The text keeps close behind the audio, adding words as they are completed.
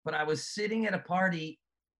but I was sitting at a party,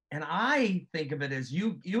 and I think of it as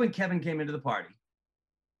you and Kevin came into the party.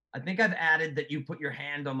 I think I've added that you put your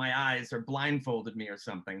hand on my eyes or blindfolded me or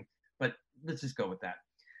something, but let's just go with that.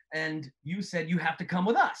 And you said you have to come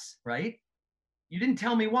with us, right? You didn't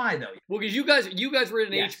tell me why though. Well, because you guys were at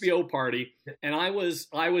an HBO party, and I was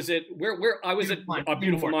at a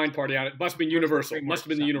Beautiful Mind party. It must have been Universal. Must have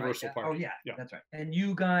been the Universal right? party. Oh yeah, that's right. And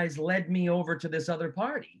you guys led me over to this other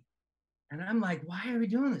party, and I'm like, why are we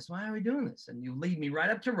doing this? Why are we doing this? And you lead me right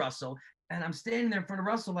up to Russell, and I'm standing there in front of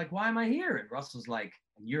Russell, like, why am I here? And Russell's like,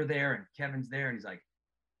 and you're there, and Kevin's there, and he's like,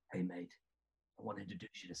 hey mate, I want to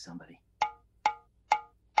introduce you to somebody.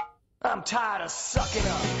 I'm tired of sucking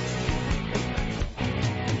up.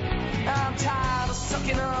 I'm tired of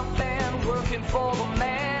sucking up and working for the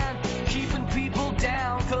man, keeping people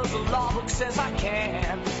down cause the law book says I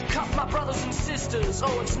can. Cut my brothers and sisters,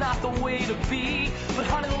 oh it's not the way to be, but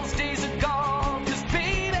honey those days are gone cause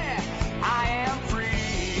baby I am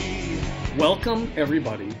free. Welcome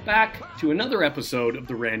everybody back to another episode of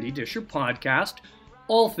the Randy Disher podcast,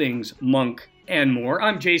 all things monk and more.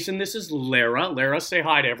 I'm Jason, this is Lara. Lara, say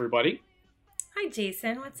hi to everybody. Hi,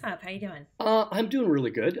 Jason. What's up? How you doing? I'm doing really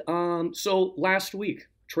good. So last week,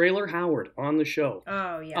 Trailer Howard on the show.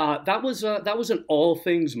 Oh yeah. That was an all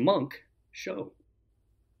things monk show.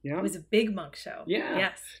 Yeah. It was a big monk show. Yeah.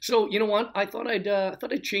 Yes. So you know what? I thought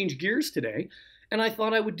I'd change gears today, and I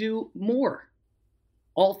thought I would do more.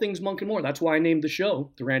 All things monk and more. That's why I named the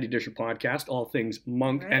show the Randy Disher Podcast. All things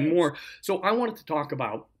monk and more. So I wanted to talk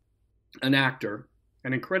about an actor,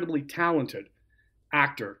 an incredibly talented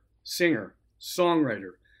actor, singer,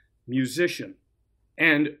 songwriter, musician,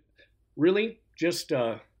 and really just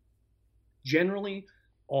generally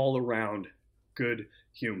all around good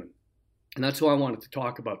human. And that's who I wanted to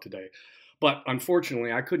talk about today. But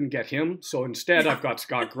unfortunately, I couldn't get him, so instead I've got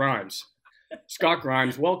Scott Grimes. Scott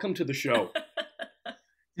Grimes, welcome to the show.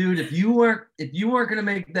 Dude, if you weren't going to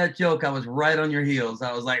make that joke, I was right on your heels.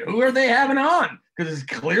 I was like, who are they having on? Because it's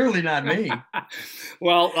clearly not me.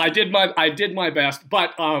 Well, I did my best,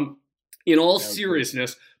 but in all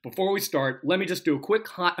seriousness, before we start, let me just do a quick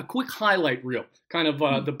highlight reel, kind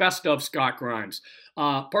of the best of Scott Grimes.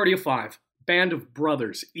 Party of Five, Band of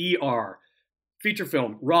Brothers, ER, feature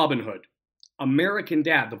film, Robin Hood, American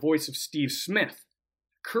Dad, the voice of Steve Smith,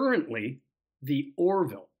 currently the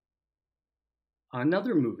Orville,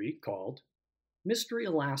 another movie called Mystery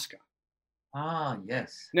Alaska. Ah,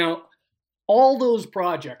 yes. Now, all those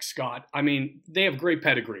projects, Scott, I mean, they have great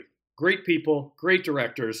pedigree, great people, great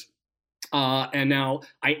directors. And now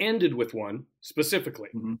I ended with one specifically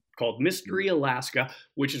called Mystery Alaska,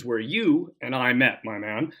 which is where you and I met, my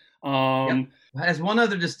man. Yep. Has one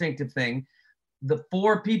other distinctive thing. The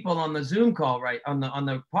four people on the Zoom call on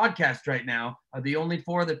the podcast right now are the only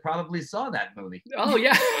four that probably saw that movie. Oh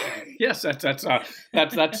yeah, yes,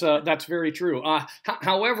 that's very true.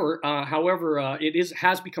 However, it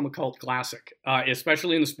has become a cult classic,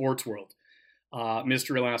 especially in the sports world.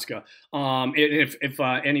 Mystery Alaska. If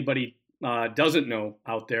anybody doesn't know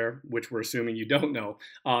out there, which we're assuming you don't know,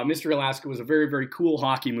 Mystery Alaska was a very, very cool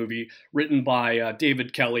hockey movie written by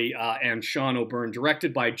David Kelly and Sean O'Byrne,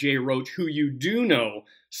 directed by Jay Roach, who you do know,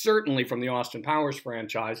 certainly from the Austin Powers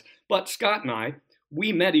franchise. But Scott and I,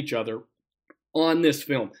 we met each other on this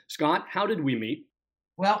film. Scott, how did we meet?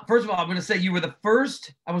 Well, first of all, I'm going to say you were the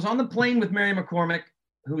first. I was on the plane with Mary McCormick,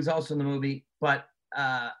 who's also in the movie, but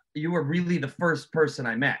you were really the first person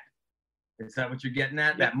I met. Is that what you're getting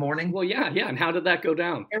at, that morning? Well, yeah. And how did that go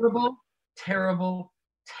down?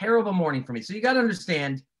 Terrible morning for me. So you got to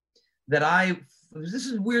understand that this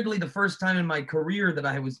is weirdly the first time in my career that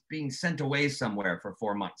I was being sent away somewhere for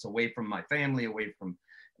 4 months, away from my family, away from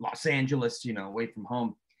Los Angeles, away from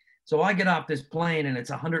home. So I get off this plane and it's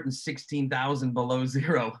 116,000 below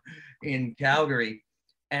zero in Calgary.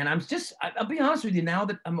 And I'll be honest with you, now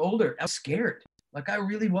that I'm older, I was scared. Like I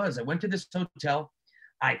really was. I went to this hotel.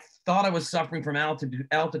 I thought I was suffering from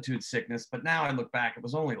altitude sickness, but now I look back, it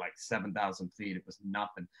was only like 7,000 feet. It was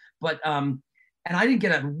nothing. But, and I didn't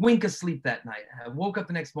get a wink of sleep that night. I woke up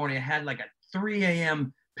the next morning, I had like a 3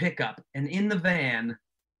 a.m. pickup, and in the van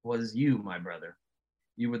was you, my brother.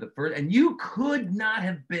 You were the first, and you could not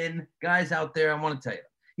have been, guys out there, I want to tell you,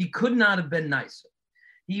 he could not have been nicer.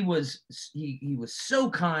 He was so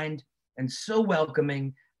kind and so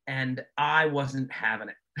welcoming, and I wasn't having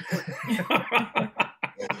it.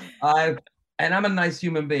 I'm a nice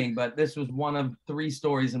human being, but this was one of 3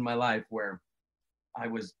 stories in my life where I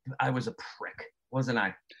was a prick, wasn't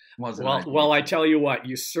I? Well, I tell you what,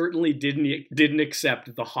 you certainly didn't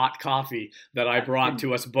accept the hot coffee that I brought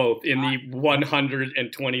to us both in the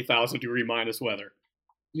 120,000 degree minus weather.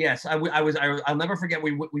 Yes, I'll never forget.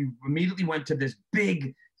 We immediately went to this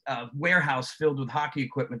big warehouse filled with hockey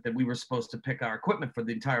equipment that we were supposed to pick our equipment for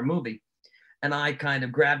the entire movie. And I kind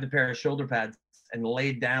of grabbed a pair of shoulder pads and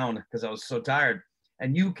laid down because I was so tired.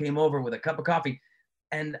 And you came over with a cup of coffee.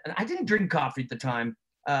 And I didn't drink coffee at the time,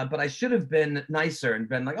 but I should have been nicer and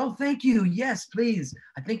been like, oh, thank you. Yes, please.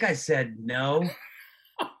 I think I said no.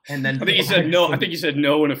 And then I think you said no. I think you said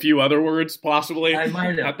no in a few other words, possibly. I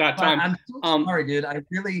might have at that time. I'm so sorry, dude. I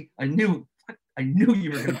knew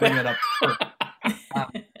you were going to bring that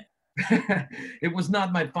up. It was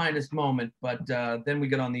not my finest moment, but then we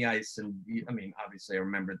got on the ice, and I mean, obviously, I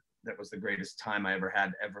remember that was the greatest time I ever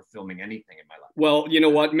had filming anything in my life. Well, you know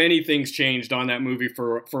what? Many things changed on that movie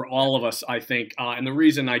for all of us, I think. And the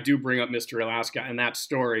reason I do bring up Mr. Alaska and that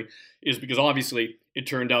story is because obviously it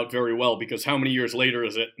turned out very well. Because how many years later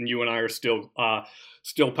is it? And you and I are still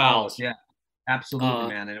pals. Oh, yeah, absolutely,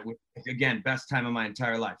 man. And it was, again, best time of my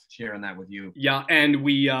entire life sharing that with you. Yeah, and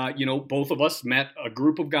we, both of us met a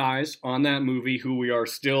group of guys on that movie who we are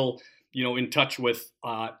still, in touch with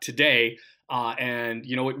today. And,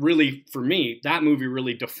 it really, for me, that movie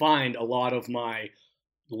really defined a lot of my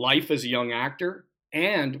life as a young actor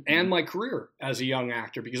and my career as a young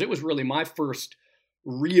actor, because it was really my first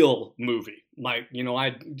real movie. Like,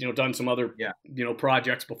 I'd, done some other,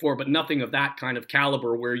 projects before, but nothing of that kind of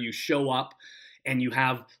caliber where you show up and you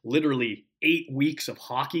have literally 8 weeks of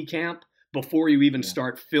hockey camp before you even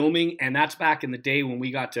start filming. And that's back in the day when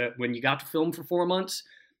you got to film for 4 months.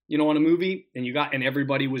 On a movie, and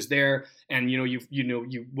everybody was there, and you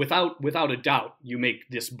without a doubt, you make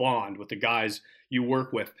this bond with the guys you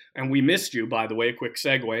work with. And we missed you, by the way. Quick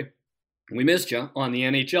segue. We missed you on the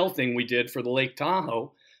NHL thing we did for the Lake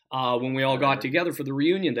Tahoe when we all got together for the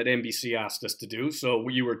reunion that NBC asked us to do. So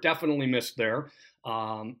you were definitely missed there.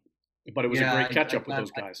 But it was a great catch up with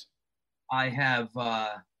those guys. I have.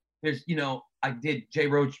 I did. Jay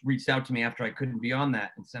Roach reached out to me after I couldn't be on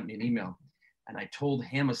that and sent me an email. And I told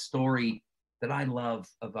him a story that I love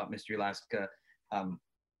about Mr. Alaska,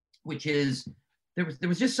 which is there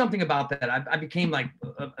was just something about that. I became like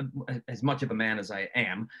as much of a man as I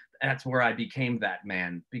am. That's where I became that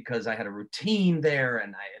man, because I had a routine there,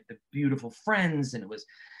 and I had the beautiful friends, and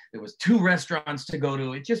there was 2 restaurants to go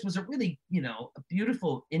to. It just was a really, a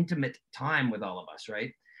beautiful, intimate time with all of us,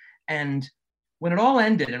 right? And when it all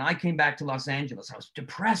ended and I came back to Los Angeles, I was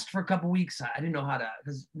depressed for a couple of weeks. I didn't know how to,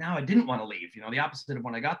 because now I didn't want to leave, the opposite of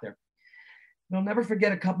when I got there. And I'll never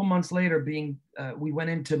forget a couple months later we went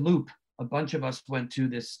into Loop. A bunch of us went to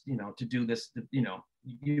this, to do this,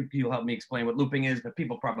 you'll help me explain what looping is, but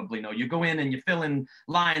people probably know. You go in and you fill in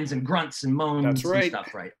lines and grunts and moans. That's right. And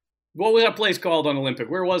stuff, right? What was that place called on Olympic?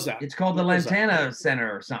 Where was that? It's called the Lantana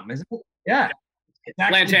Center or something, isn't it? Yeah. It's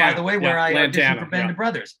actually, Lantana. By the way, where I auditioned for Band of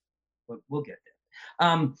Brothers. But we'll get there.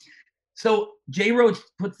 So Jay Roach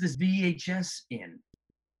puts this VHS in,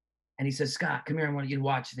 and he says, Scott, come here. I want you to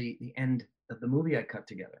watch the end of the movie I cut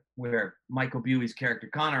together, where Michael Buey's character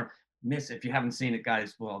Connor, if you haven't seen it,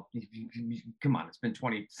 guys, well, come on, it's been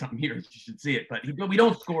 20-something years. You should see it. But we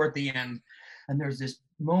don't score at the end. And there's this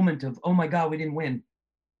moment of, oh, my God, we didn't win.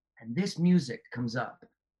 And this music comes up.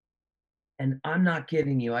 And I'm not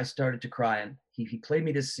kidding you. I started to cry. And he played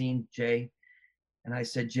me this scene, Jay. And I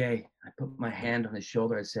said, Jay, I put my hand on his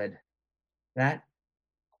shoulder. I said, that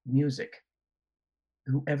music,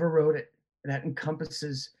 whoever wrote it, that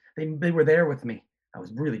encompasses, they were there with me. I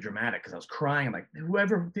was really dramatic because I was crying. I'm like,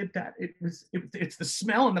 whoever did that, it's the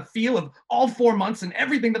smell and the feel of all 4 months and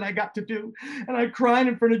everything that I got to do. And I cried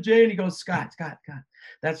in front of Jay, and he goes, Scott,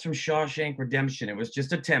 that's from Shawshank Redemption. It was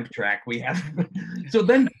just a temp track we have. So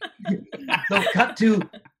cut to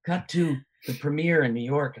the premiere in New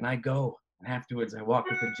York, and I go. And afterwards, I walk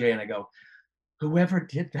up to Jay and I go, whoever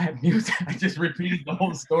did that music, I just repeated the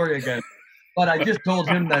whole story again. But I just told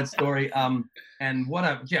him that story. And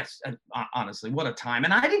honestly, what a time.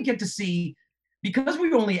 And I didn't get to see, because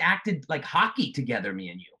we only acted like hockey together, me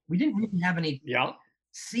and you. We didn't really have any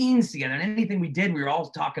scenes together. And anything we did, we were all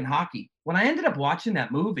talking hockey. When I ended up watching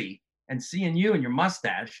that movie and seeing you and your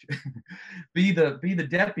mustache be the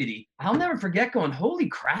deputy, I'll never forget going, holy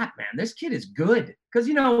crap, man, this kid is good. Because,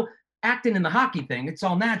 acting in the hockey thing, it's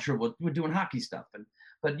all natural. We're doing hockey stuff,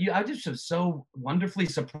 but I just was so wonderfully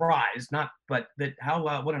surprised. What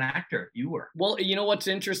an actor you were. Well, what's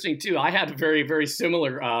interesting too. I had a very, very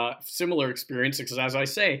similar experience, because, as I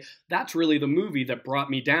say, that's really the movie that brought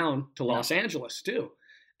me down to Los Angeles too,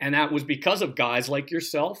 and that was because of guys like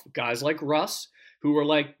yourself, guys like Russ, who were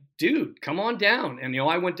like, "Dude, come on down." And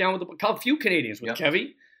I went down with a few Canadians, with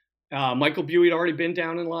Kevy. Michael Buie had already been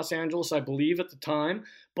down in Los Angeles, I believe, at the time,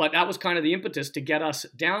 but that was kind of the impetus to get us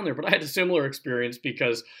down there. But I had a similar experience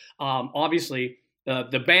because obviously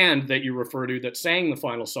the band that you refer to that sang the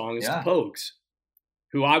final song is the Pogues,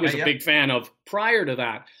 who I was a big fan of prior to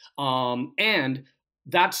that. And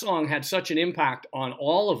that song had such an impact on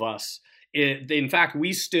all of us. In fact,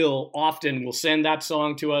 we still often will send that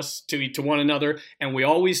song to us, to one another, and we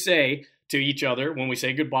always say to each other when we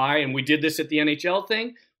say goodbye, and we did this at the NHL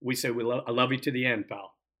thing, we say, I love you to the end,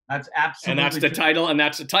 pal. That's absolutely And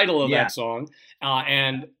that's the title, of that song.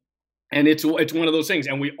 And it's one of those things,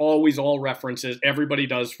 and we always all reference it. Everybody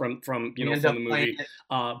does from the movie.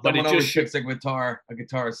 But it just picks a guitar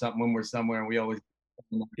or something when we're somewhere, and we always.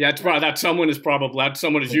 Yeah, that someone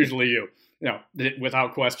is usually you. No,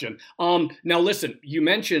 without question. Now listen, you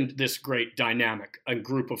mentioned this great dynamic, a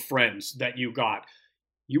group of friends that you got.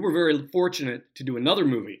 You were very fortunate to do another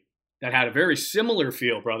movie that had a very similar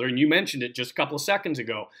feel, brother, and you mentioned it just a couple of seconds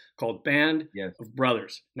ago, called Band of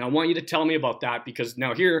Brothers. Now I want you to tell me about that, because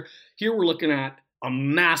now here we're looking at a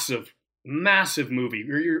massive movie.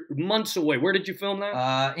 You're months away. Where did you film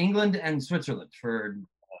that? England and Switzerland for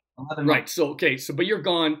 11 months. Right. So but you're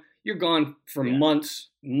gone for months.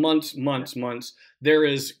 There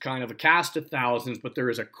is kind of a cast of thousands, but there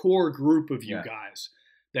is a core group of you guys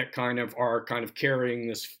that are carrying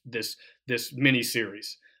this mini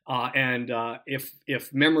series. And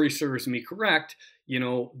if memory serves me correct,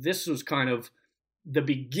 this was kind of the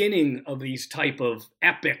beginning of these type of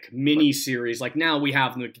epic mini series. Like now we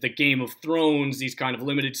have the Game of Thrones, these kind of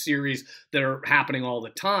limited series that are happening all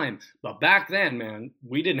the time. But back then, man,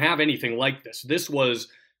 we didn't have anything like this. This was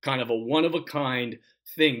kind of a one-of-a-kind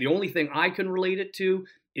thing. The only thing I can relate it to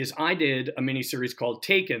is I did a mini series called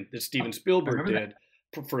Taken that Steven Spielberg did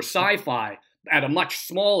for sci-fi at a much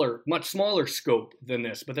smaller scope than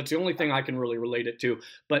this. But that's the only thing I can really relate it to.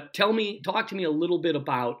 But talk to me a little bit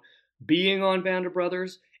about being on Band of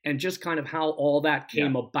Brothers and just kind of how all that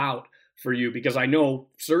came about for you, because I know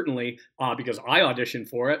certainly because I auditioned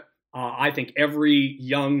for it. I think every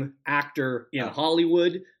young actor in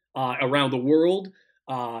Hollywood around the world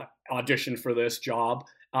auditioned for this job.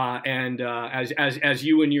 And as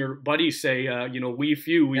you and your buddies say, we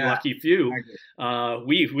lucky few,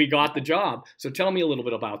 we got the job. So tell me a little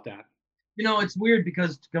bit about that. It's weird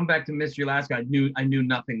because to come back to Mystery Alaska, I knew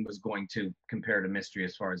nothing was going to compare to Mystery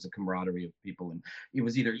as far as the camaraderie of people. And it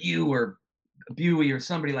was either you or Buie or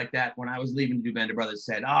somebody like that when I was leaving to do Band of Brothers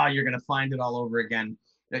said, you're going to find it all over again.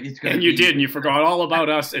 And you did, and you forgot all about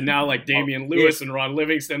us. And now like Damian Lewis and Ron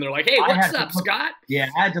Livingston, they're like, hey, what's up, Scott? Yeah,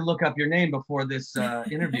 I had to look up your name before this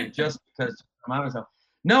interview just because I myself.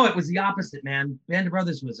 No, it was the opposite, man. Band of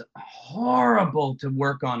Brothers was horrible to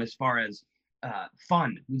work on as far as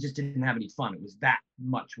fun. We just didn't have any fun. It was that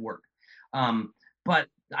much work. But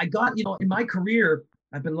I got, in my career,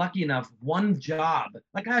 I've been lucky enough, one job,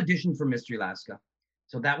 like I auditioned for Mystery Alaska.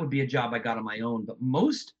 So that would be a job I got on my own. But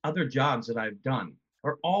most other jobs that I've done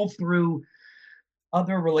are all through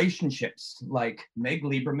other relationships, like Meg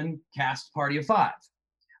Lieberman cast Party of Five.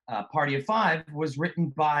 Party of Five was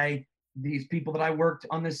written by these people that I worked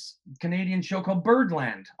on this Canadian show called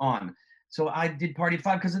Birdland on. So I did Party of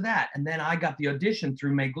Five because of that. And then I got the audition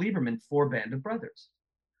through Meg Lieberman for Band of Brothers.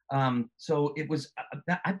 So it was,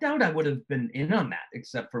 I doubt I would have been in on that,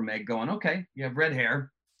 except for Meg going, okay, you have red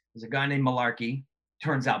hair. There's a guy named Malarkey.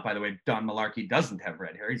 Turns out, by the way, Don Malarkey doesn't have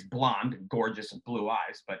red hair. He's blonde and gorgeous and blue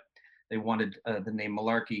eyes, but they wanted the name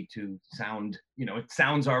Malarkey to sound, it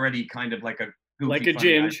sounds already kind of like a goofy, like a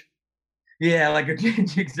ginge. Guy. Yeah, like a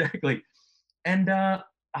ginge, exactly. And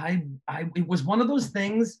it was one of those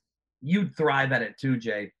things, you'd thrive at it too,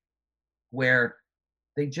 Jay, where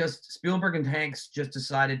Spielberg and Hanks just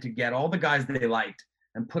decided to get all the guys they liked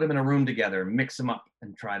and put them in a room together, mix them up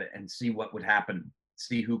and and see what would happen,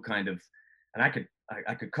 see who kind of, and I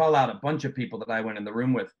could call out a bunch of people that I went in the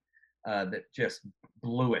room with that just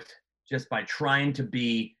blew it just by trying to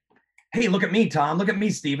be, hey, look at me, Tom, look at me,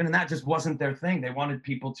 Steven. And that just wasn't their thing. They wanted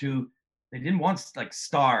people they didn't want like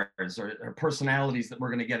stars or personalities that were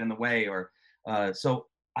going to get in the way. So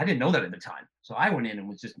I didn't know that at the time. So I went in and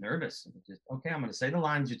was just nervous. Okay, I'm going to say the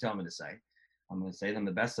lines you tell me to say. I'm going to say them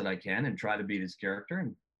the best that I can and try to be this character.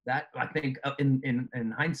 And that, I think,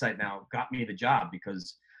 in hindsight now, got me the job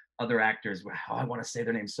because other actors, I want to say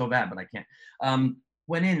their names so bad, but I can't.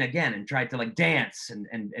 Went in again and tried to like dance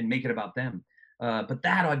and make it about them. But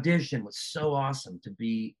that audition was so awesome to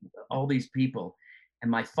be all these people. And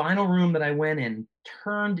my final room that I went in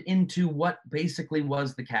turned into what basically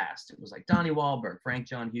was the cast. It was like Donnie Wahlberg, Frank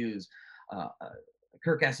John Hughes,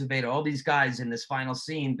 Kirk Acevedo, all these guys in this final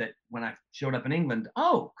scene that when I showed up in England,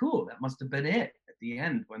 oh, cool, that must have been it at the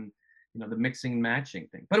end when the mixing and matching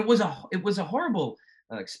thing. But it was a horrible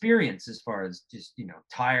experience as far as just,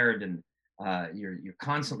 tired, and you're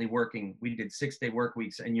constantly working. We did 6-day work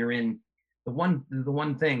weeks, and you're in the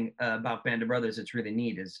one thing about Band of Brothers that's really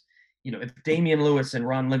neat is, if Damian Lewis and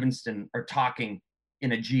Ron Livingston are talking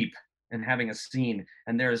in a Jeep and having a scene,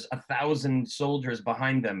 and there's 1,000 soldiers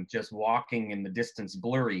behind them just walking in the distance,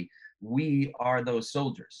 blurry, we are those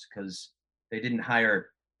soldiers, because they didn't hire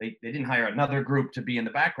another group to be in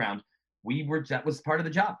the background. That was part of the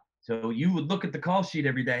job. So you would look at the call sheet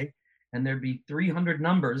every day, and there'd be 300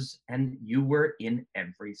 numbers, and you were in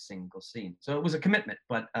every single scene. So it was a commitment.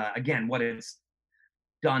 But again, what it's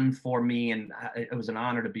done for me, and it was an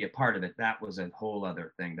honor to be a part of it. That was a whole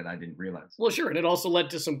other thing that I didn't realize. Well, sure, and it also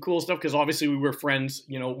led to some cool stuff, because obviously we were friends.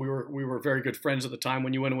 We were very good friends at the time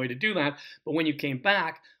when you went away to do that. But when you came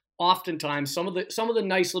back, oftentimes some of the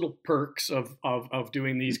nice little perks of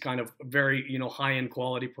doing these kind of very high end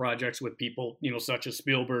quality projects with people such as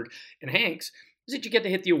Spielberg and Hanks is that you get to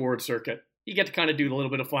hit the award circuit. You get to kind of do a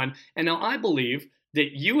little bit of fun. And now I believe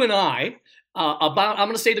that you and I, I'm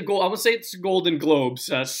going to say it's Golden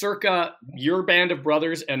Globes, circa your Band of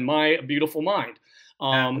Brothers and my Beautiful Mind.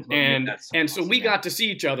 And so we got to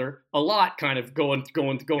see each other a lot, kind of going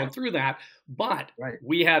through that. But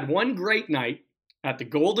we had one great night at the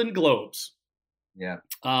Golden Globes. Yeah.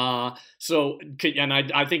 So, and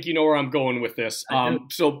I think you know where I'm going with this.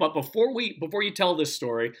 But before you tell this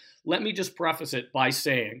story, let me just preface it by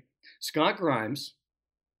saying Scott Grimes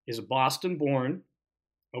is a Boston-born,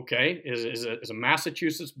 is a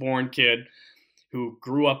Massachusetts-born kid who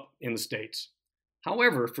grew up in the States.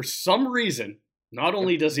 However, for some reason, not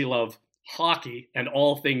only does he love hockey and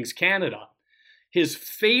all things Canada, his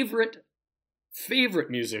favorite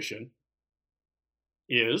musician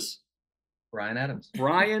is Bryan Adams.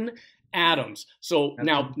 Bryan Adams. So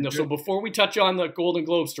so before we touch on the Golden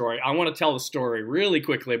Globe story, I want to tell the story really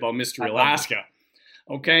quickly about Mystery Alaska.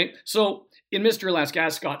 Okay, so in Mystery Alaska,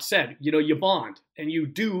 as Scott said, you bond and you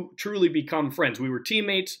do truly become friends. We were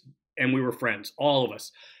teammates and we were friends, all of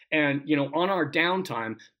us. And, on our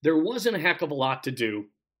downtime, there wasn't a heck of a lot to do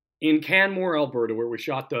in Canmore, Alberta, where we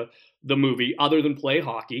shot the movie, other than play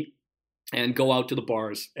hockey and go out to the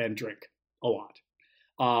bars and drink a lot.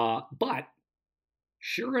 But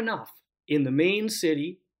sure enough, in the main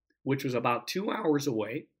city, which was about 2 hours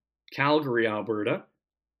away, Calgary, Alberta,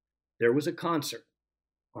 there was a concert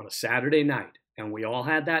on a Saturday night, and we all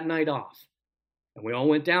had that night off. And we all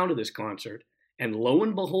went down to this concert, and lo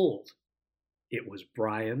and behold, it was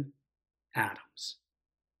Bryan Adams.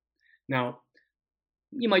 Now,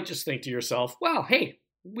 you might just think to yourself, well, hey,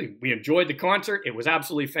 we enjoyed the concert. It was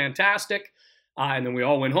absolutely fantastic. And then we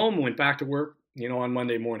all went home and went back to work, on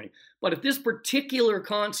Monday morning. But at this particular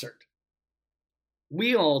concert,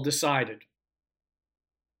 we all decided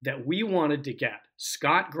that we wanted to get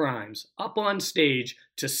Scott Grimes up on stage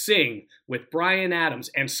to sing with Bryan Adams.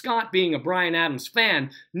 And Scott, being a Bryan Adams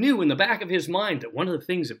fan, knew in the back of his mind that one of the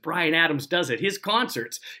things that Bryan Adams does at his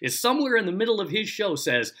concerts is somewhere in the middle of his show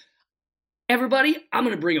says, everybody, I'm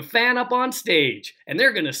going to bring a fan up on stage and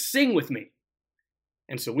they're going to sing with me.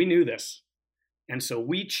 And so we knew this. And so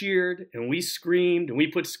we cheered and we screamed and we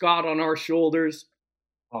put Scott on our shoulders.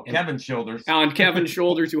 Oh, Kevin's shoulders. On Kevin's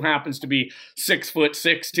shoulders, who happens to be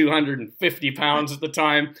 6'6", 250 pounds at the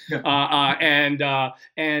time. And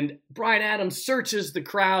Bryan Adams searches the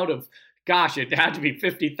crowd of, gosh, it had to be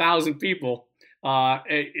 50,000 people at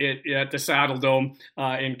the Saddle Dome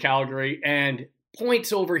in Calgary, and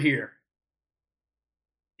points over here.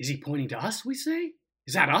 Is he pointing to us, we say?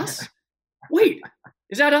 Is that us? Wait,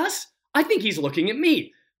 is that us? I think he's looking at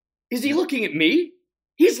me. Is he looking at me?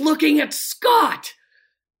 He's looking at Scott.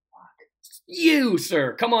 You,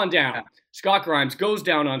 sir, come on down. Yeah. Scott Grimes goes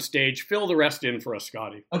down on stage. Fill the rest in for us,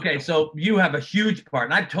 Scotty. Okay, so you have a huge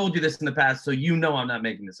part, and I've told you this in the past, so I'm not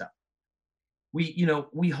making this up.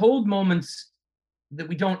 We hold moments that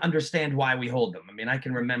we don't understand why we hold them. I mean, I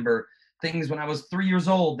can remember things when I was 3 years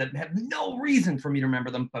old that have no reason for me to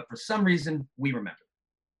remember them, but for some reason, we remember.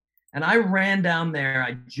 And I ran down there.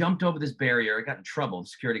 I jumped over this barrier. I got in trouble. The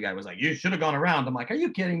security guy was like, you should have gone around. I'm like, are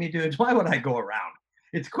you kidding me, dude? Why would I go around?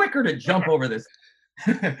 It's quicker to jump over this.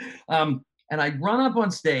 And I run up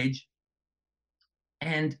on stage,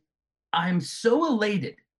 and I'm so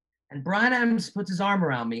elated. And Bryan Adams puts his arm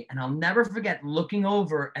around me, and I'll never forget looking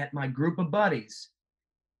over at my group of buddies.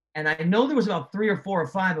 And I know there was about 3 or 4 or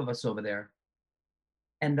 5 of us over there.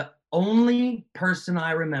 And the only person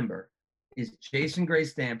I remember is Jason Gray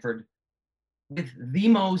Stanford with the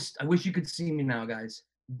most, I wish you could see me now, guys.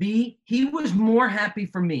 He was more happy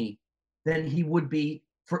for me than he would be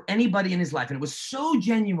for anybody in his life. And it was so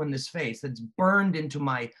genuine, this face that's burned into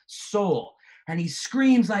my soul. And he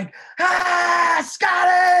screams like, "Ah,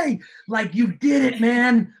 Scotty! Like, you did it,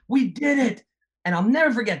 man. We did it." And I'll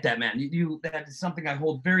never forget that, man. That is something I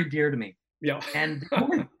hold very dear to me. Yeah. And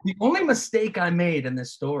the only mistake I made in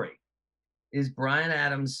this story is Bryan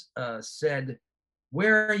Adams said,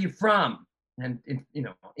 "Where are you from?" And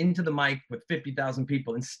into the mic with 50,000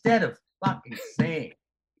 people, instead of fucking saying,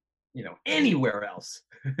 anywhere else.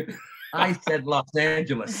 I said Los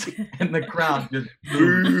Angeles, and the crowd just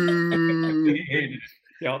they hated it.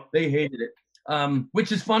 Yep. They hated it.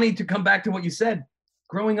 Which is funny, to come back to what you said.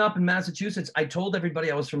 Growing up in Massachusetts, I told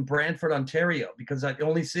everybody I was from Brantford, Ontario, because the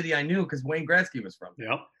only city I knew, because Wayne Gretzky was from.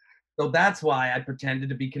 Yep. So that's why I pretended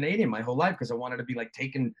to be Canadian my whole life, because I wanted to be like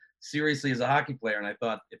taken seriously as a hockey player. And I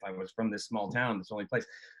thought, if I was from this small town, this only place.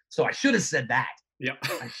 So I should have said that. Yeah.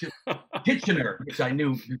 I should Kitchener, which I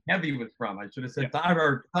knew Kevin was from. I should have said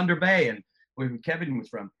Thunder Bay, and where Kevin was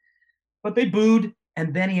from. But they booed,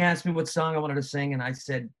 and then he asked me what song I wanted to sing, and I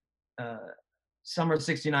said Summer of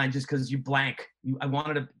 '69, just because you blank. I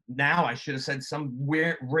wanted to. Now I should have said some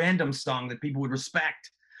weird random song that people would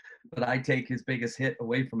respect, but I take his biggest hit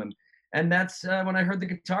away from him. And that's when I heard the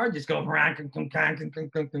guitar just go.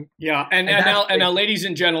 Yeah, and now, ladies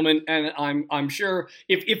and gentlemen, and I'm sure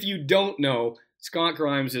if you don't know, Scott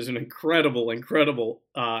Grimes is an incredible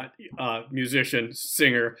musician,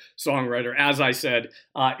 singer, songwriter. As I said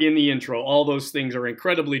in the intro, all those things are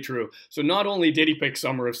incredibly true. So not only did he pick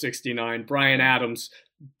Summer of '69, Bryan Adams'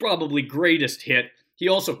 probably greatest hit, he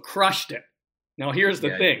also crushed it. Now here's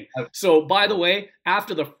the thing. So by the way,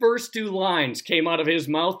 after the first two lines came out of his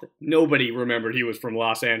mouth, nobody remembered he was from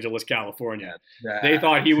Los Angeles, California. They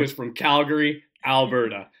thought he was from Calgary,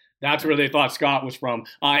 Alberta. That's where they thought Scott was from.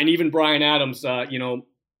 And even Bryan Adams,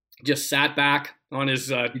 just sat back on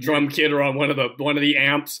his drum kit or on one of the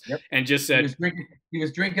amps and just said, he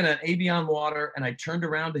was drinking an Evian water, and I turned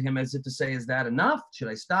around to him as if to say, "Is that enough? Should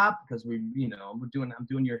I stop? Because I'm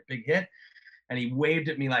doing your big hit." And he waved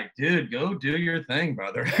at me like, "Dude, go do your thing,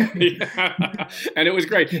 brother." And it was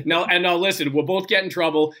great. Now listen, we'll both get in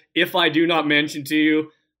trouble if I do not mention to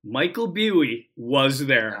you, Michael Buie was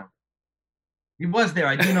there. He was there.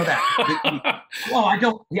 I do know that.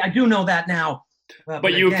 I do know that now.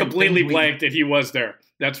 But you completely blanked that he was there.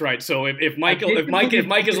 That's right. So if Mike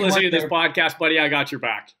is listening to this podcast, buddy, I got your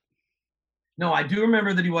back. No, I do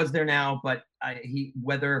remember that he was there now, but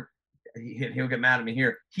he'll get mad at me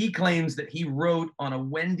here. He claims that he wrote on a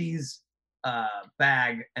Wendy's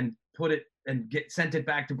bag and put it and sent it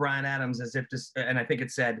back to Bryan Adams as if to, and I think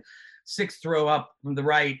it said, "Sixth row up from the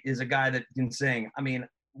right is a guy that can sing." I mean,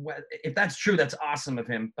 if that's true, that's awesome of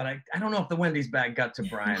him. But I don't know if the Wendy's bag got to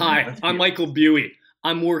Bryan. Hi, I'm Michael Buie.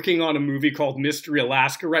 I'm working on a movie called Mystery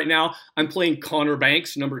Alaska right now. I'm playing Connor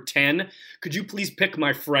Banks, number 10. Could you please pick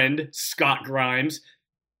my friend, Scott Grimes?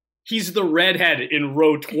 He's the redhead in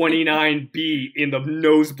row 29B in the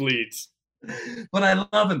nosebleeds. But I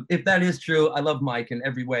love him. If that is true, I love Mike in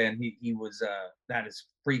every way. And he was, that is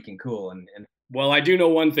freaking cool. And well, I do know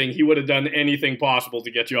one thing. He would have done anything possible to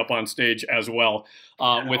get you up on stage as well,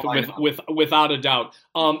 without a doubt.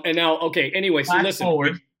 And now, okay, anyway, so listen.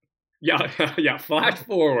 Forward. Flash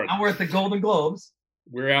forward. Now we're at the Golden Globes.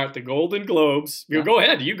 We're at the Golden Globes. You go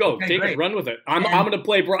ahead. You go. Okay, take it. Run with it. I'm going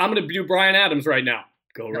to do Bryan Adams right now.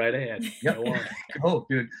 Go right ahead. Yep. Go on. Oh,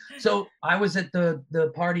 dude. So I was at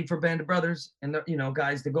the party for Band of Brothers, and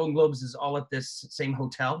guys, the Golden Globes is all at this same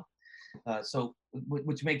hotel. So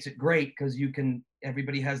which makes it great because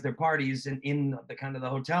everybody has their parties in the kind of the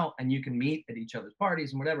hotel, and you can meet at each other's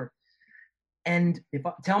parties and whatever. And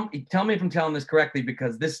tell me if I'm telling this correctly,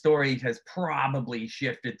 because this story has probably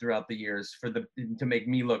shifted throughout the years to make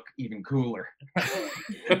me look even cooler.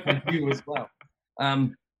 And you as well.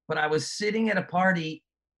 But I was sitting at a party,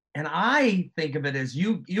 and I think of it as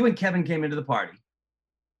you and Kevin came into the party.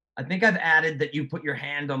 I think I've added that you put your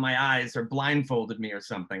hand on my eyes or blindfolded me or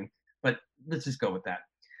something, but let's just go with that.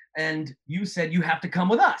 And you said you have to come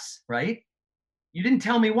with us, right? You didn't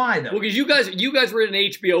tell me why though. Well, because you guys were at an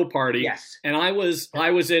HBO party. Yes. And I was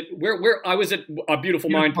at a Beautiful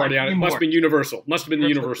Mind party. It must have been Universal. Must have been the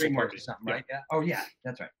Universal party. Something, right? Yeah. Oh yeah,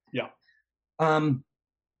 that's right. Yeah.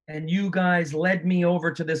 And you guys led me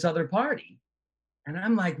over to this other party. And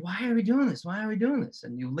I'm like, why are we doing this? Why are we doing this?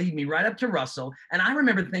 And you lead me right up to Russell. And I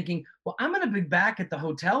remember thinking, well, I'm going to be back at the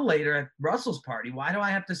hotel later at Russell's party. Why do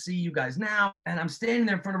I have to see you guys now? And I'm standing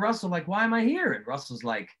there in front of Russell like, why am I here? And Russell's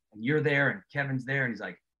like, and you're there and Kevin's there. And he's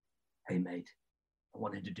like, hey, mate, I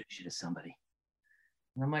want to introduce you to somebody.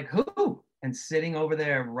 And I'm like, who? And sitting over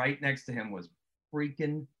there right next to him was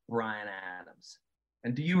freaking Bryan Adams.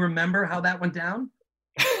 And do you remember how that went down?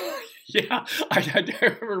 Yeah,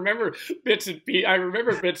 I remember bits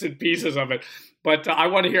and pieces of it, but I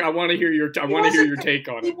want to hear your take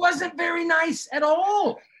on He it. wasn't very nice at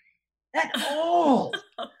all. At all.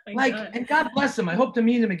 Oh my Like, God. and God bless him. I hope to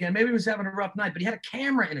meet him again. Maybe he was having a rough night, but he had a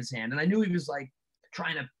camera in his hand, and I knew he was like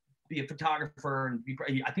trying to be a photographer, and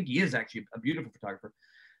I think he is actually a beautiful photographer.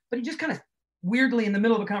 But he just kind of weirdly in the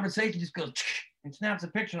middle of a conversation just goes and snaps a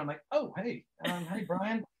picture. And I'm like, oh, hey,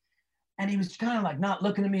 Brian. And he was kind of like not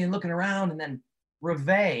looking at me and looking around. And then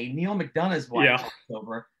Reve, Neil McDonough's wife, walked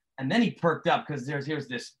over, and then he perked up because here's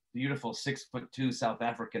this beautiful 6'2" South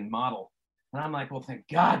African model. And I'm like, well, thank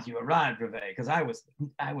God you arrived, Reve, because I was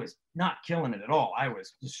not killing it at all. I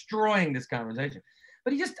was destroying this conversation.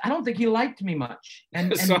 But I don't think he liked me much.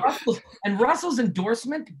 And Russell's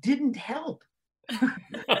endorsement didn't help.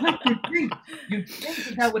 you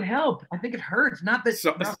think that would help. I think it hurts. Not that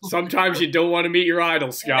sometimes you don't want to meet your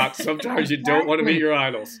idols, Scott. Sometimes you don't want to meet your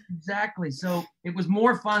idols. Exactly. So it was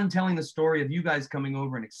more fun telling the story of you guys coming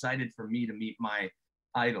over and excited for me to meet my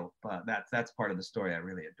idol. But that's part of the story I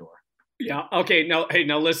really adore. Yeah. Okay. Now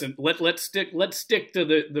listen. Let's stick to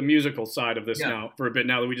the musical side of this now for a bit.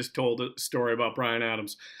 Now that we just told a story about Bryan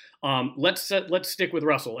Adams, let's stick with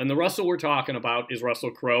Russell. And the Russell we're talking about is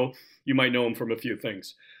Russell Crowe. You might know him from a few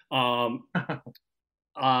things. You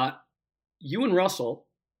and Russell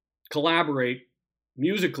collaborate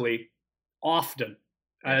musically often,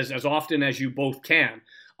 as often as you both can.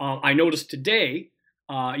 I noticed today,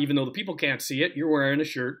 even though the people can't see it, you're wearing a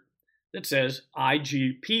shirt that says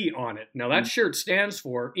IGP on it. Now that shirt stands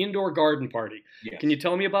for Indoor Garden Party. Yes. Can you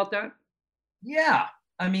tell me about that? Yeah.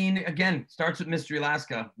 I mean, again, starts with Mystery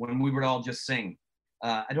Alaska when we would all just sing.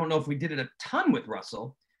 I don't know if we did it a ton with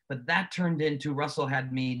Russell, but that turned into Russell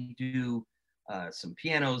had me do some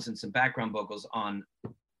pianos and some background vocals on,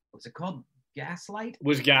 what's it called? Gaslight?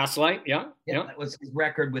 Was Gaslight, yeah. That was his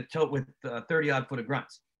record with 30 Odd Foot of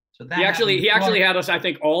Grunts. So that he actually had us, I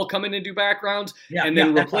think, all come in and do backgrounds, and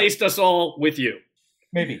then replaced us all with you.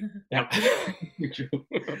 Maybe. Yeah. True.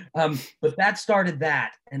 But that started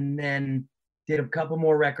that, and then did a couple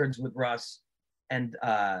more records with Russ, and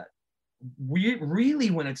we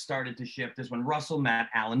really, when it started to shift, is when Russell met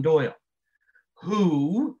Alan Doyle,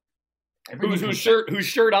 whose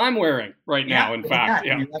shirt I'm wearing right now. In fact,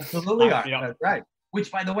 you absolutely are. That's right.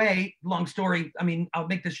 Which, by the way, long story. I mean, I'll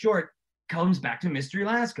make this short. Comes back to Mystery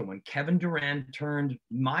Alaska when Kevin Durant turned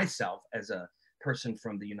myself as a person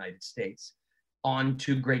from the United States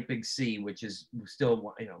onto Great Big Sea, which is still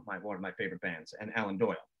one of my favorite bands, and Alan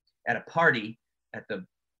Doyle at a party at the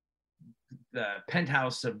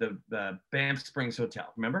penthouse of the Banff Springs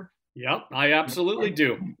Hotel. Remember? Yep, I absolutely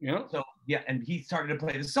do. Yeah. So and he started to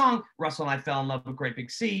play the song. Russell and I fell in love with Great Big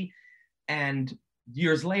Sea, and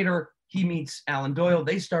years later he meets Alan Doyle.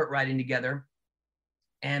 They start writing together.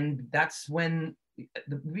 And that's when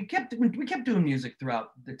we kept doing music throughout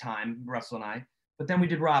the time, Russell and I. But then we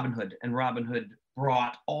did Robin Hood, and Robin Hood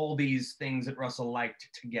brought all these things that Russell liked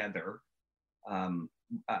together. Alan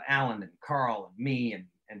and Carl and me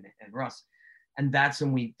and Russ. And that's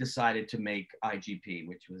when we decided to make IGP,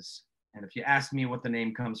 which was, and if you ask me what the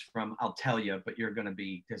name comes from, I'll tell you, but you're going to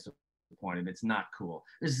be disappointed. It's not cool.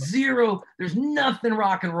 There's nothing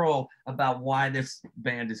rock and roll about why this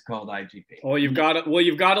band is called IGP. Well, you've got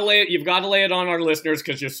to lay it on our listeners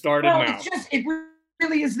because you started now. It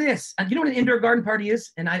really is this. And you know what an indoor garden party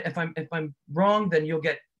is? And if I'm wrong, then you'll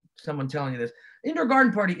get someone telling you this. Indoor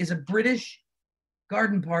garden party is a British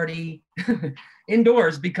garden party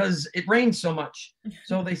indoors because it rains so much.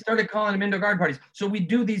 So they started calling them indoor garden parties. So we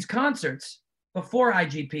do these concerts before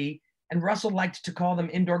IGP. And Russell liked to call them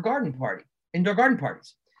indoor garden parties.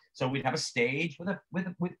 So we'd have a stage with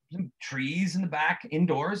some trees in the back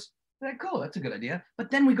indoors. Like, cool, that's a good idea.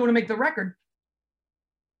 But then we go to make the record,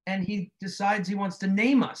 and he decides he wants to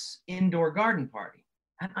name us Indoor Garden Party.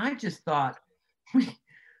 And I just thought,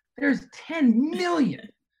 there's 10 million.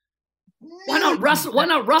 Why not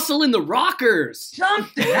Russell in the Rockers?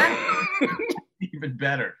 Something. That's even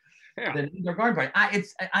better. The Indoor Garden Party.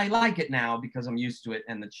 I like it now because I'm used to it,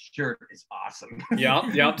 and the shirt is awesome. Yeah,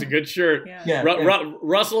 it's a good shirt.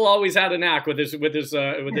 Russell always had a knack with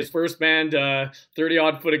his first band, 30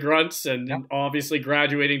 Odd Foot of Grunts, and obviously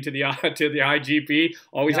graduating to the IGP.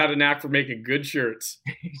 Always had a knack for making good shirts.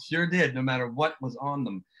 He sure did, no matter what was on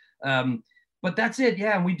them. But that's it.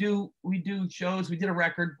 Yeah, and we do shows. We did a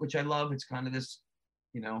record, which I love. It's kind of this,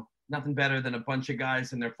 nothing better than a bunch of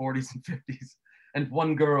guys in their 40s and 50s. And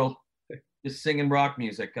one girl just singing rock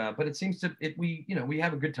music, but it seems we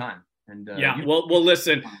have a good time. And well,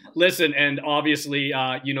 listen, and obviously,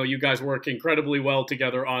 you guys work incredibly well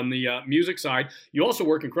together on the music side. You also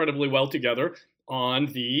work incredibly well together on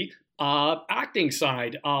the acting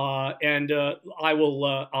side, and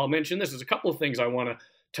I'll mention this. There's a couple of things I want to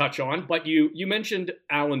touch on, but you mentioned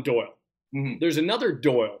Alan Doyle. Mm-hmm. There's another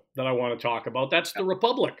Doyle that I want to talk about. That's the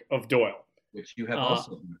Republic of Doyle, which you have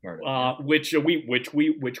also been a part of. Which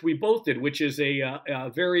we both did, which is a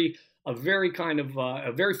very kind of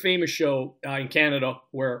a very famous show in Canada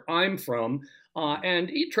where I'm from, and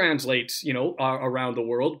it translates around the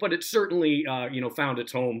world, but it certainly found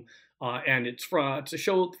its home, and it's a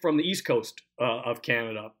show from the East Coast of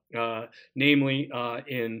Canada, namely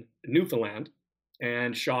in Newfoundland,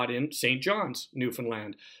 and shot in St. John's,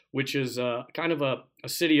 Newfoundland, which is kind of a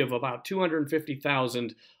city of about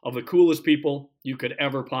 250,000 of the coolest people you could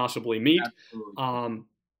ever possibly meet.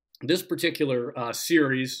 This particular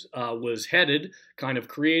series was headed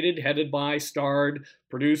by, starred,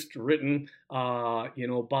 produced, written, by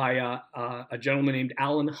a gentleman named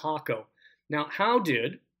Alan Hocko. Now, how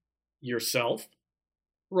did yourself,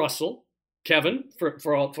 Russell, Kevin, for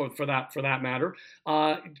that matter,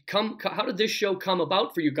 how did this show come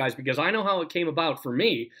about for you guys? Because I know how it came about for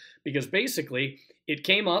me. Because basically, it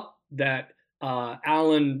came up that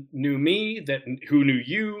Alan knew me, who knew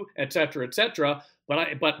you, etc., etc.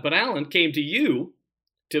 But Alan came to you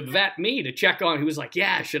to vet me, to check on. He was like,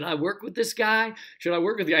 "Yeah, should I work with this guy? Should I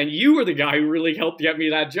work with the guy?" And you were the guy who really helped get me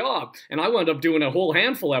that job. And I wound up doing a whole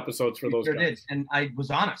handful of episodes for those guys. Did. And I was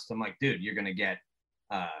honest. I'm like, dude, you're gonna get.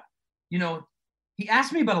 He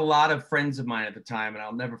asked me about a lot of friends of mine at the time, and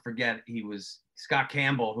I'll never forget. He was Scott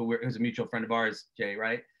Campbell, who was a mutual friend of ours, Jay,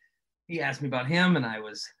 right? He asked me about him, and I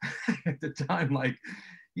was at the time like,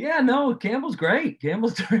 yeah, no, Campbell's great.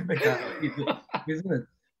 Campbell's terrific. He's good.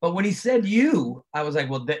 But when he said you, I was like,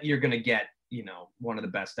 well, that you're going to get, one of the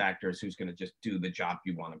best actors who's going to just do the job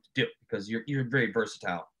you want him to do, because you're very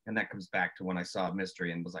versatile. And that comes back to when I saw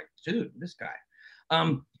Mystery and was like, dude, this guy.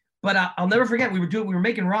 But I'll never forget, we were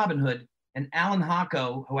making Robin Hood, and Alan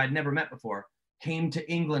Hocko, who I'd never met before, came to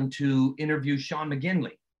England to interview Sean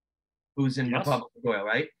McGinley, who's in Republic of Doyle,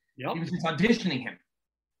 right? Yep. He was just auditioning him.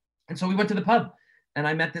 And so we went to the pub, and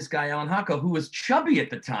I met this guy, Alan Hocko, who was chubby at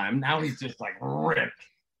the time. Now he's just like ripped.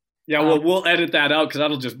 Yeah, well, we'll edit that out because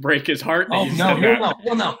that'll just break his heart. Oh, no,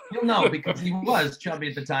 he'll know because he was chubby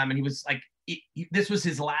at the time, and he was like, this was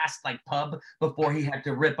his last like pub before he had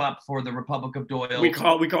to rip up for the Republic of Doyle. We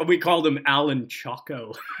called him Alan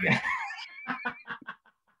Choco. Yeah.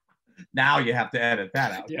 Now you have to edit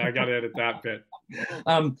that out. Yeah, I got to edit that bit.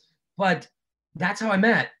 But that's how I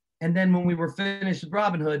met. And then when we were finished with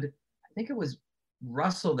Robin Hood, I think it was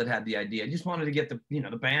Russell that had the idea. I just wanted to get the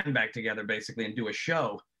band back together basically and do a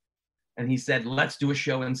show. And he said, let's do a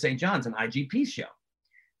show in St. John's, an IGP show.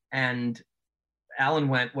 And Alan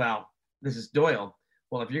went, well, this is Doyle.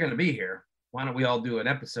 Well, if you're going to be here, why don't we all do an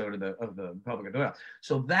episode of the Republic of Doyle?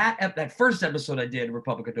 So that first episode I did,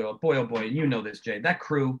 Republic of Doyle, boy, oh boy, and you know this, Jay, that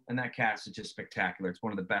crew and that cast is just spectacular. It's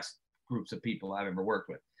one of the best groups of people I've ever worked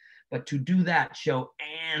with. But to do that show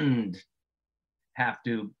and have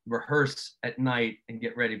to rehearse at night and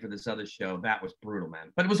get ready for this other show, that was brutal,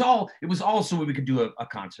 man. But it was all so we could do a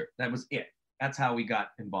concert. That was it. That's how we got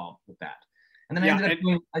involved with that. And then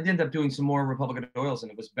I ended up doing some more Republic of Doyle's, and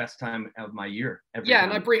it was best time of my year. Time.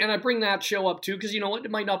 And I bring that show up too, because you know what,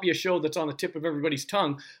 it might not be a show that's on the tip of everybody's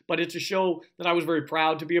tongue, but it's a show that I was very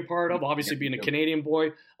proud to be a part of. Obviously, being a Canadian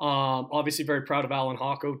boy, obviously very proud of Alan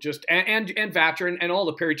Hocko, just and Vatcher and all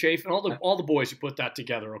the Perry Chafe and all the boys who put that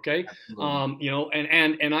together. Okay,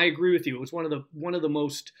 and I agree with you. It was one of the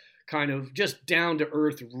most kind of just down to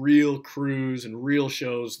earth, real crews and real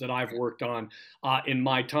shows that I've worked on in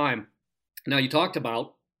my time. Now, you talked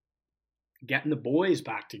about getting the boys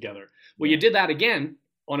back together. Well, you did that again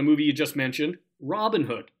on a movie you just mentioned, Robin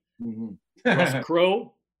Hood. Mm-hmm. Russell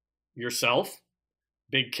Crowe, yourself,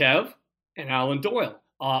 Big Kev, and Alan Doyle,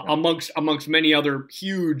 amongst many other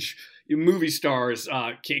huge movie stars,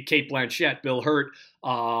 Kate Blanchett, Bill Hurt,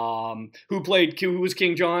 who was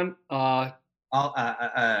King John?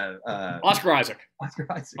 Oscar Isaac.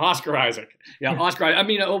 Oscar Isaac. Yeah, Oscar Isaac. I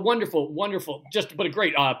mean, a wonderful, but a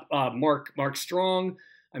great Mark Strong.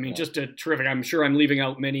 I mean, just a terrific. I'm sure I'm leaving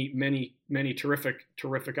out many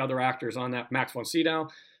terrific other actors on that. Max von Sydow,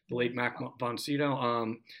 the late Max von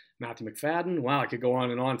Sydow. Matthew McFadden. Wow, I could go on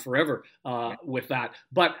and on forever with that.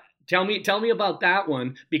 But tell me about that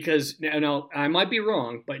one, because now I might be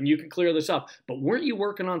wrong, but you can clear this up. But weren't you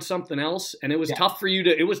working on something else, and it was tough for you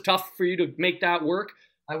to make that work?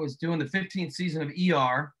 I was doing the 15th season of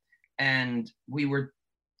ER, and we were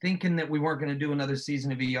thinking that we weren't going to do another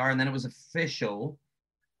season of ER, and then it was official,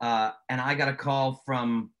 and I got a call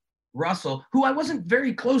from Russell, who I wasn't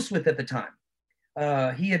very close with at the time.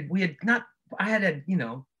 I had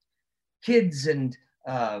kids, and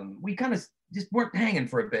we kind of just weren't hanging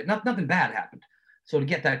for a bit. Nothing bad happened. So to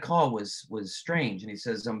get that call was strange. And he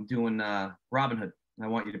says, I'm doing Robin Hood, and I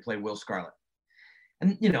want you to play Will Scarlet.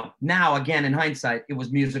 And, you know, now, again, in hindsight, it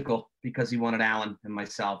was musical because he wanted Alan and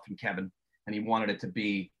myself and Kevin, and he wanted it to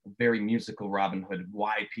be a very musical Robin Hood,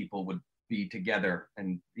 why people would be together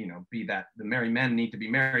and, you know, be that the merry men need to be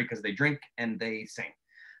merry because they drink and they sing.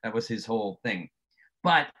 That was his whole thing.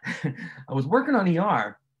 But I was working on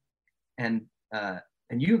ER, and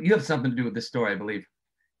you have something to do with this story, I believe.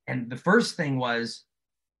 And the first thing was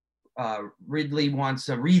Ridley wants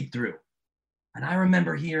a read through. And I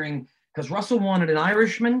remember hearing, because Russell wanted an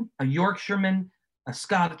Irishman, a Yorkshireman, a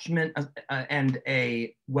Scotsman, and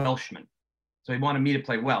a Welshman. So he wanted me to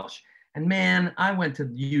play Welsh. And man, I went to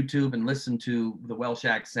YouTube and listened to the Welsh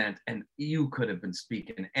accent, and you could have been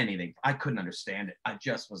speaking anything. I couldn't understand it. I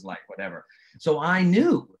just was like, whatever. So I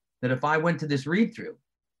knew that if I went to this read through,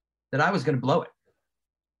 that I was going to blow it.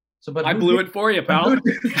 So, but I blew it for you, pal.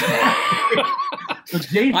 So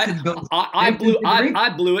Jason goes, I blew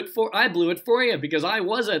it for you because I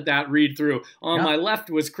was at that read through. On my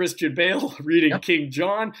left was Christian Bale reading King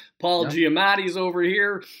John. Paul Giamatti's over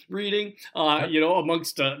here reading. You know,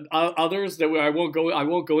 amongst others that I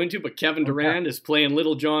won't go into. But Kevin Durand is playing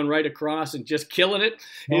Little John right across and just killing it.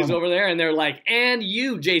 He's over there, and they're like, "And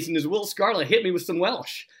you, Jason, is Will Scarlet. Hit me with some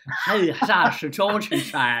Welsh."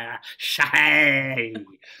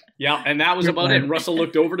 Yeah, and that was about it. And Russell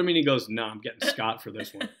looked over to me and he goes, "No, I'm getting Scott for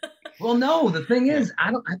this one." Well, no, the thing is,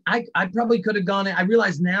 I probably could have gone in. I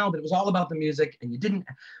realize now that it was all about the music, and you didn't,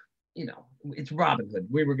 you know, it's Robin Hood.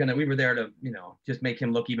 We were there to, you know, just make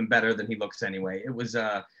him look even better than he looks anyway. It was,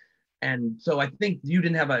 and so I think you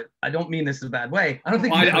didn't have I don't mean this in a bad way. I don't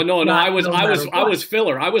think. I was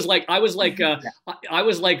filler. I was like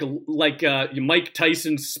Mike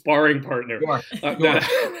Tyson's sparring partner. Sure. But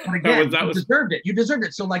again, you deserved it. You deserved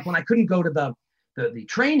it. So like when I couldn't go to the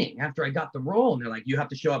training after I got the role, and they're like, you have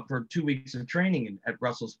to show up for 2 weeks of training at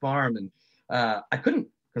Russell's farm, and I couldn't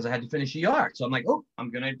because I had to finish ER. So I'm like, oh, they're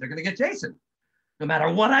gonna get Jason. No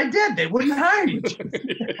matter what I did, they wouldn't hire you.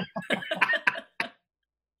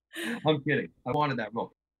 I'm kidding. I wanted that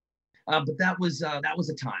role. But that was a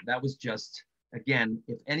time. That was just, again,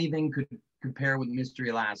 if anything could compare with Mystery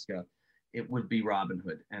Alaska, it would be Robin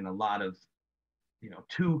Hood. And a lot of, you know,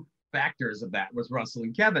 two factors of that was Russell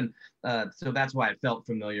and Kevin. So that's why it felt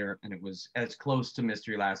familiar, and it was as close to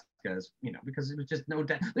Mystery Alaska as, you know, because it was just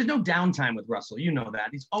there's no downtime with Russell. You know that.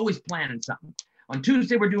 He's always planning something. On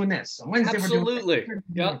Tuesday, we're doing this. On Wednesday, we're doing this. Absolutely.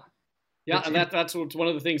 Yeah. Yeah, and that's one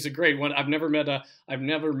of the things that's great. I've never met a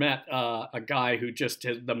guy who just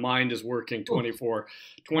the mind is working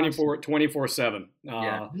 24/7.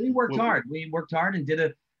 Yeah, we worked hard. We worked hard and did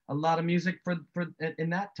a lot of music for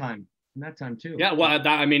in that time. In that time too. Yeah, well,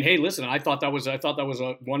 I mean, hey, listen, I thought that was a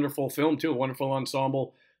wonderful film too, a wonderful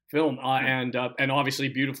ensemble film, and obviously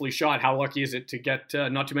beautifully shot. How lucky is it to get?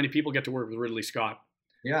 Not too many people get to work with Ridley Scott.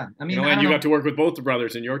 Yeah, I mean, and you got to work with both the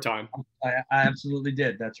brothers in your time. I absolutely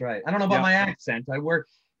did. That's right. I don't know about my accent. I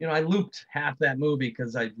looped half that movie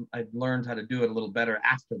because I learned how to do it a little better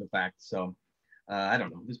after the fact. So I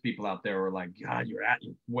don't know. There's people out there who are like, God, your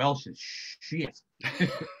Welsh is shit.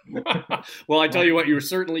 Well, I tell you what, you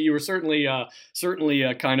were certainly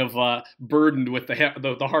kind of burdened with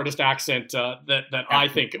the hardest accent that I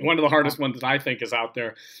think, one of the hardest ones that I think is out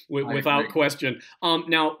there, without question.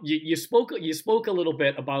 Now you spoke a little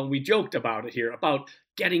bit about, we joked about it here, about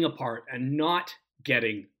getting apart and not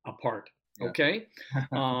getting apart. Okay.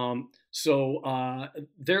 So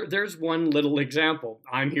there's one little example.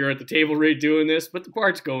 I'm here at the table read doing this, but the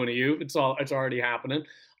part's going to you. It's already happening.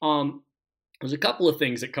 There's a couple of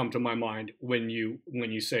things that come to my mind when you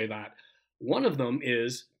say that. One of them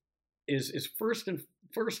is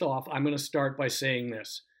first off, I'm going to start by saying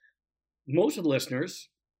this. Most of the listeners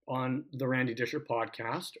on the Randy Disher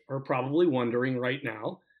podcast are probably wondering right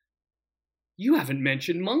now, you haven't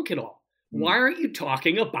mentioned Monk at all. Why aren't you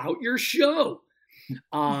talking about your show?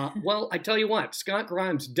 Well, I tell you what, Scott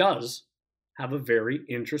Grimes does have a very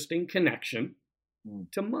interesting connection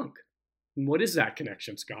to Monk. And what is that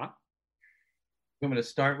connection, Scott? You want me to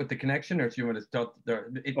start with the connection, or do you want to start?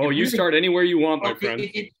 You start anywhere you want, my friend.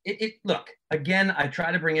 Look, again, I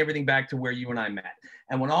try to bring everything back to where you and I met.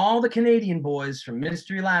 And when all the Canadian boys from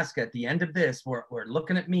Mystery Alaska at the end of this were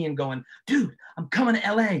looking at me and going, dude, I'm coming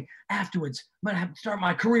to LA afterwards. I'm going to have to start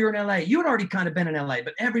my career in LA. You had already kind of been in LA,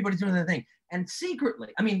 but everybody's doing their thing. And secretly,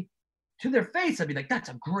 I mean, to their face, I'd be like, that's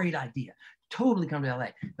a great idea. Totally come to LA.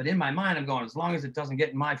 But in my mind, I'm going, as long as it doesn't get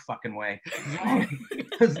in my fucking way,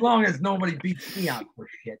 as long as nobody beats me out for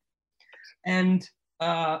shit. And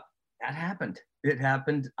that happened. it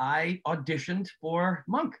happened. I auditioned for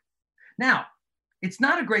Monk. Now, it's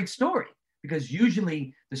not a great story because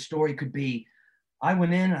usually the story could be, I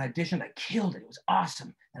went in, I auditioned, I killed it. It was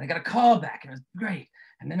awesome. And I got a call back and it was great.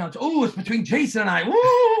 And then it's between Jason and I.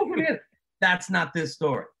 Woo! That's not this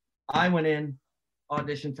story. I went in,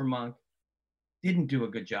 auditioned for Monk, didn't do a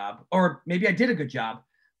good job. Or maybe I did a good job,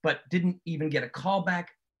 but didn't even get a call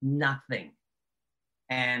back, nothing.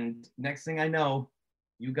 And next thing I know,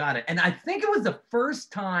 you got it. And I think it was the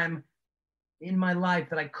first time in my life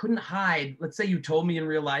that I couldn't hide. Let's say you told me in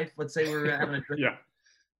real life, let's say we were having a drink. Yeah.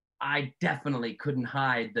 I definitely couldn't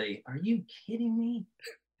hide are you kidding me?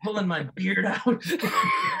 Pulling my beard out.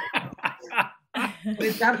 But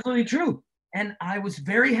it's absolutely true. And I was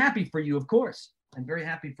very happy for you, of course. I'm very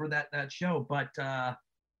happy for that show, but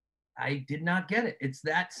I did not get it. It's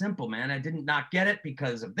that simple, man. I did not get it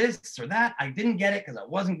because of this or that. I didn't get it because I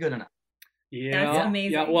wasn't good enough. Yeah, that's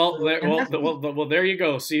amazing. Yeah, well, there you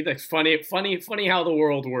go. See, that's funny how the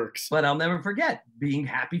world works. But I'll never forget being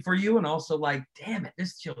happy for you and also like, damn it,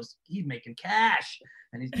 this show's he's making cash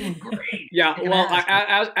and he's doing great. Yeah, well,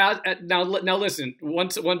 now listen.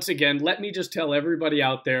 Once again, let me just tell everybody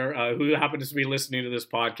out there who happens to be listening to this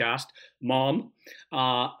podcast, Mom,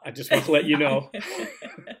 I just want to let you know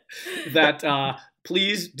that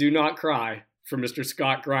please do not cry for Mr.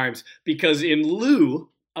 Scott Grimes, because in lieu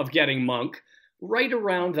of getting Monk, right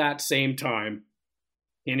around that same time,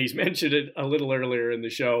 and he's mentioned it a little earlier in the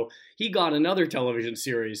show, he got another television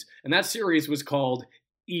series, and that series was called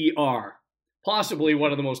ER. Possibly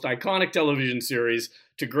one of the most iconic television series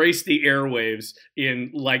to grace the airwaves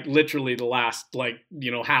in like literally the last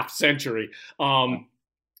half century.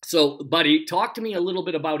 So, buddy, talk to me a little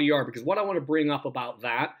bit about ER, because what I want to bring up about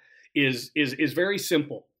that is very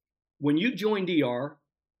simple. When you joined ER,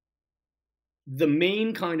 the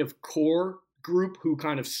main kind of core group who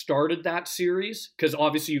kind of started that series, because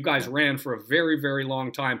obviously you guys ran for a very, very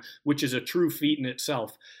long time, which is a true feat in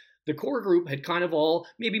itself. The core group had kind of all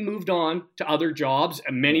maybe moved on to other jobs,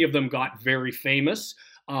 and many of them got very famous.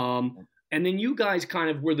 And then you guys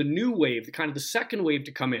kind of were the new wave, the kind of the second wave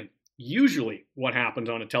to come in. Usually what happens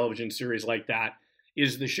on a television series like that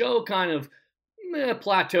is the show kind of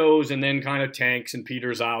plateaus and then kind of tanks and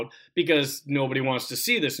peters out because nobody wants to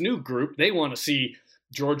see this new group. They want to see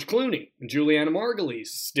George Clooney and Juliana Margulies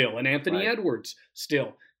still and Anthony Edwards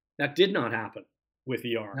still. That did not happen with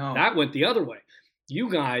ER. No. That went the other way. You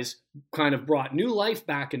guys kind of brought new life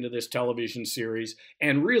back into this television series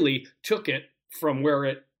and really took it from where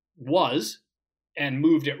it was and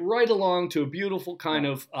moved it right along to a beautiful kind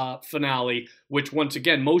of finale, which once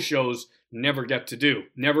again, most shows never get to do,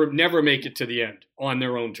 never make it to the end on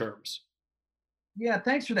their own terms. Yeah,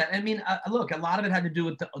 thanks for that. I mean, look, a lot of it had to do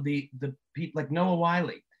with the people like Noah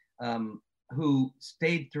Wiley, who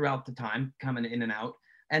stayed throughout the time, coming in and out,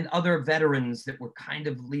 and other veterans that were kind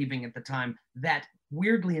of leaving at the time that,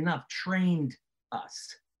 weirdly enough, trained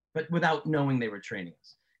us, but without knowing they were training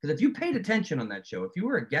us. Because if you paid attention on that show, if you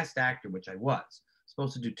were a guest actor, which I was,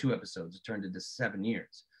 supposed to do 2 episodes, it turned into 7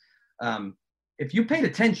 years. If you paid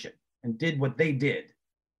attention and did what they did,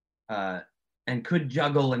 and could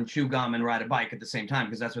juggle and chew gum and ride a bike at the same time,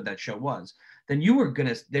 because that's what that show was, then they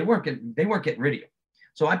weren't getting rid of you.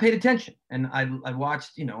 So I paid attention and I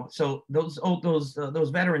watched, so those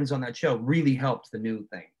veterans on that show really helped the new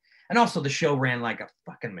thing. And also the show ran like a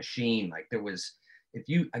fucking machine. Like there was, if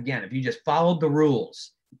you just followed the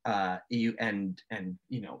rules, of the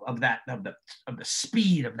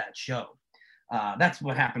speed of that show. That's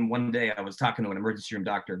what happened one day. I was talking to an emergency room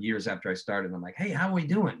doctor years after I started. And I'm like, hey, how are we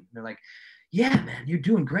doing? And they're like, yeah, man, you're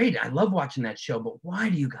doing great. I love watching that show, but why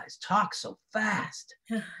do you guys talk so fast?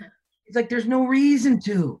 It's like, there's no reason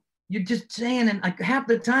to. You're just saying, and like half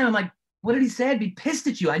the time I'm like, what did he say? I'd be pissed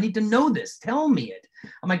at you. I need to know this. Tell me it.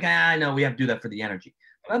 I'm like, I know we have to do that for the energy.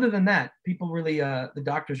 But other than that, people really, the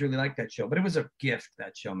doctors really liked that show. But it was a gift,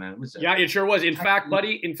 that show, man. Yeah, it sure was. In fact,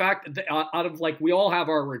 buddy, out of like, we all have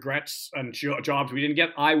our regrets and jobs we didn't get.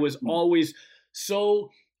 I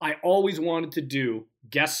always wanted to do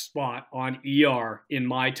guest spot on ER in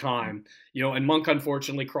my time, and Monk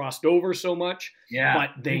unfortunately crossed over so much, but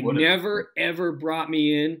they never ever brought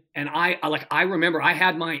me in. And I remember I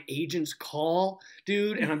had my agents call,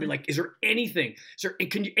 dude, and I'd be like, is there anything?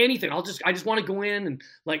 Can you anything? I just want to go in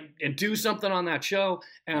and do something on that show.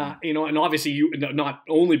 And obviously you, not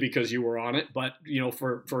only because you were on it, but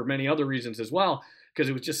for many other reasons as well, because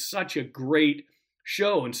it was just such a great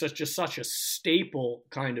show and such a staple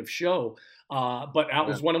kind of show. But that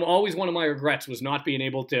was always one of my regrets, was not being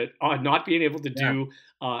able to do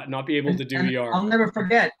ER. I'll never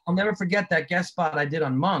forget that guest spot I did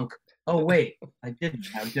on Monk Oh wait, I did.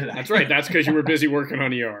 That's right. That's because you were busy working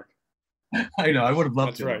on ER. I know. I would have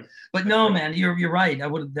loved That's to. right. But no, man, you're right. That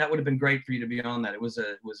would have been great for you to be on that. It was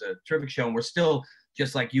a terrific show, and we're still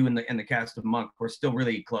just like you and the cast of Monk. We're still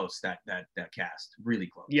really close. That cast, really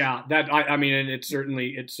close. Yeah, that I mean, and it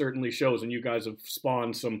certainly shows. And you guys have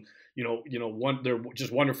spawned some, they're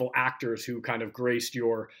just wonderful actors who kind of graced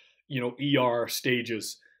your, ER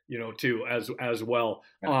stages, too as well.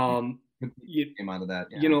 Came out of that,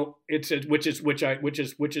 yeah.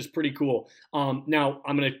 Which is pretty cool. Now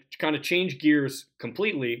I'm going to kind of change gears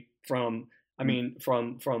completely from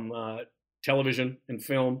television and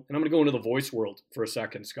film, and I'm going to go into the voice world for a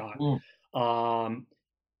second, Scott.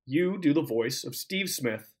 You do the voice of Steve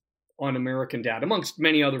Smith on American Dad, amongst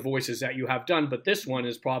many other voices that you have done, but this one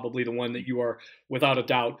is probably the one that you are, without a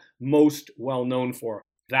doubt, most well known for.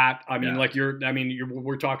 That, I mean,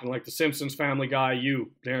 we're talking like The Simpsons, Family Guy,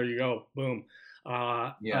 there you go, boom.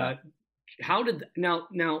 How did,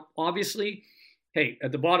 now, obviously, hey,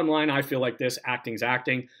 at the bottom line, I feel like this, acting's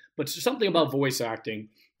acting, but there's something about voice acting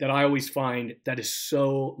that I always find that is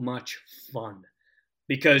so much fun.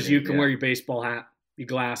 Because you can wear your baseball hat, your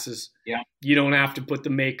glasses. Yeah. You don't have to put the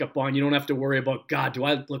makeup on. You don't have to worry about, God, do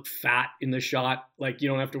I look fat in the shot? Like, you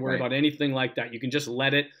don't have to worry about anything like that. You can just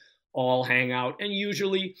let it all hang out. And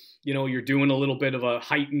usually, you're doing a little bit of a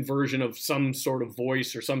heightened version of some sort of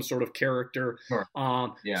voice or some sort of character. Sure.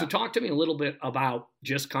 So talk to me a little bit about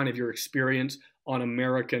just kind of your experience on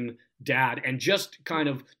American Dad and just kind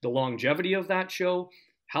of the longevity of that show,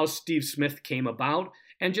 how Steve Smith came about,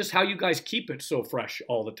 and just how you guys keep it so fresh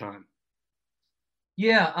all the time.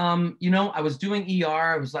 Yeah, I was doing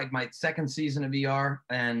ER. It was like my second season of ER,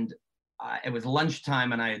 and it was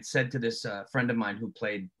lunchtime, and I had said to this friend of mine who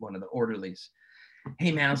played one of the orderlies,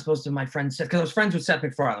 "Hey, man, I'm supposed to." My friend said, because I was friends with Seth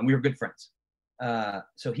MacFarlane, we were good friends.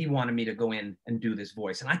 So he wanted me to go in and do this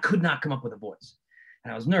voice, and I could not come up with a voice,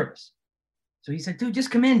 and I was nervous. So he said, "Dude,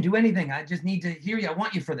 just come in, do anything. I just need to hear you. I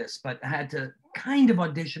want you for this." But I had to kind of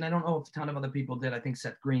audition. I don't know if a ton of other people did. I think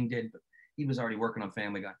Seth Green did, but he was already working on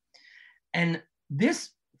Family Guy. And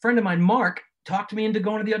this friend of mine, Mark, talked me into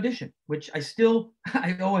going to the audition, which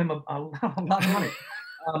I owe him a lot of money.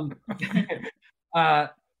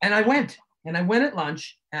 And I went at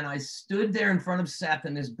lunch, and I stood there in front of Seth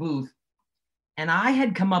in this booth, and I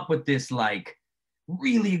had come up with this like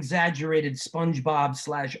really exaggerated SpongeBob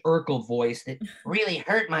 / Urkel voice that really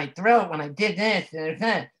hurt my throat when I did this.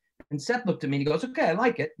 And Seth looked at me and he goes, "Okay, I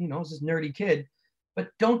like it. It's this nerdy kid, but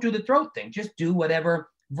don't do the throat thing. Just do whatever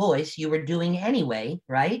voice you were doing anyway,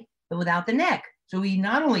 right? But without the neck." So he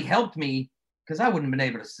not only helped me, because I wouldn't have been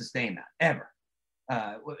able to sustain that ever.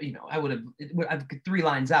 I would have 3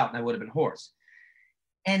 lines out and I would have been hoarse.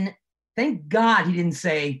 And thank God he didn't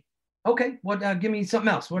say, "Okay, give me something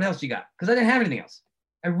else. What else you got?" Because I didn't have anything else.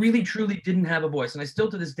 I really, truly didn't have a voice. And I still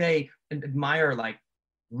to this day admire like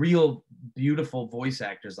real beautiful voice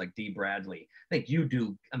actors like Dee Bradley. I think you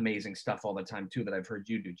do amazing stuff all the time too that I've heard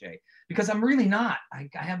you do, Jay. Because I'm really not. I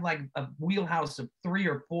have like a wheelhouse of 3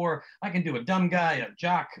 or 4. I can do a dumb guy, a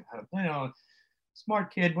jock,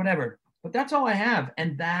 smart kid, whatever. But that's all I have.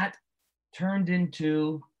 And that turned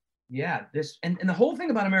into, this. And the whole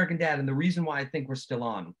thing about American Dad, and the reason why I think we're still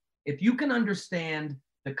on, if you can understand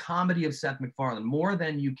the comedy of Seth MacFarlane more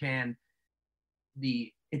than you can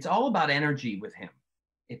it's all about energy with him.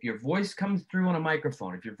 If your voice comes through on a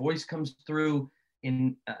microphone, if your voice comes through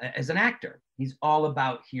as an actor, he's all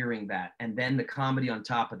about hearing that. And then the comedy on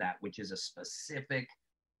top of that, which is a specific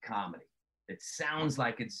comedy. It sounds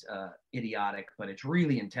like it's idiotic, but it's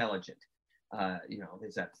really intelligent.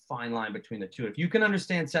 There's that fine line between the two. If you can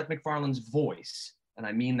understand Seth MacFarlane's voice, and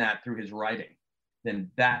I mean that through his writing, then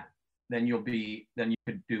you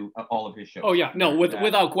could do all of his shows. Oh yeah, no,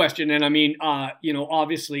 without question. And I mean,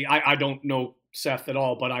 obviously I don't know Seth at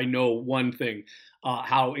all, but I know one thing,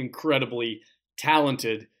 how incredibly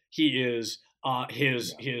talented he is.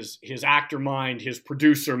 His actor mind, his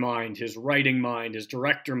producer mind, his writing mind, his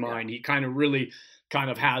director mind. He kind of really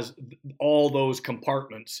has all those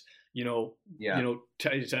compartments.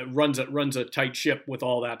 Runs a tight ship with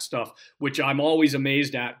all that stuff, which I'm always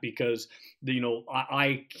amazed at because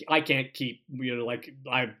I can't keep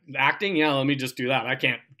I'm acting. Yeah, let me just do that. I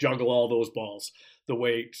can't juggle all those balls the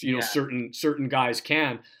way certain guys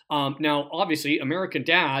can. Now, obviously, American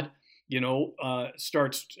Dad,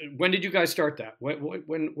 starts. When did you guys start that?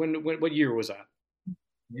 What year was that?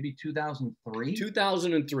 Maybe 2003.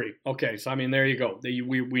 2003. Okay, so I mean, there you go.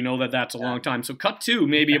 We know that's a long time. So cut to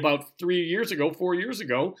maybe about 4 years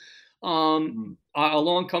ago.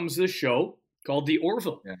 Along comes this show called The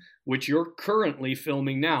Orville, which you're currently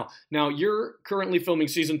filming now. Now you're currently filming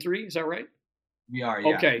season 3. Is that right? We are,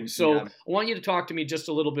 yeah. Okay, so have. I want you to talk to me just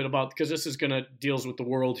a little bit about, because this is going to deals with the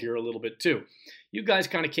world here a little bit too. You guys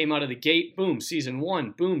kind of came out of the gate, boom, season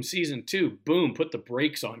 1, boom, season 2, boom, put the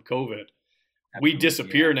brakes on COVID. We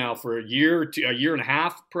disappear now for a year and a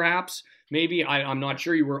half, perhaps, maybe. I'm not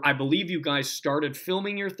sure. I believe you guys started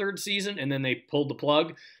filming your 3rd season, and then they pulled the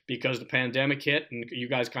plug because the pandemic hit, and you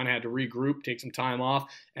guys kind of had to regroup, take some time off.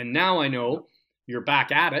 And now I know you're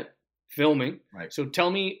back at it, filming. Right. So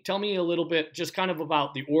tell me a little bit, just kind of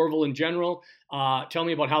about the Orville in general. Tell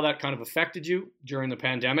me about how that kind of affected you during the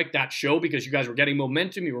pandemic, that show, because you guys were getting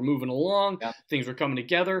momentum, you were moving along, things were coming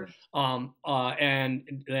together,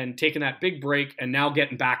 and then taking that big break and now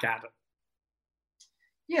getting back at it.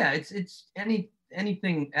 Yeah, it's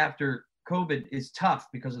anything after COVID is tough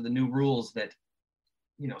because of the new rules that,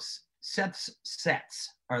 sets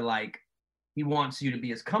are like, he wants you to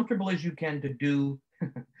be as comfortable as you can to do.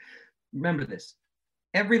 Remember this.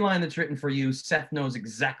 Every line that's written for you, Seth knows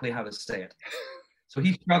exactly how to say it. So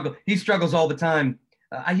he struggles all the time.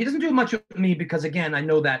 He doesn't do much with me because, again, I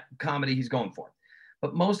know that comedy he's going for.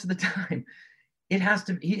 But most of the time, it has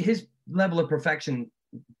to be his level of perfectionism.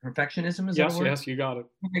 Is that a word? Yes, you got it.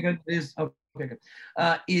 Okay, good.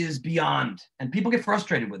 Is beyond, and people get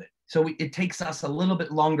frustrated with it. So it takes us a little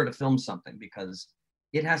bit longer to film something because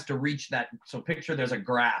it has to reach that. So picture there's a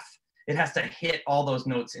graph. It has to hit all those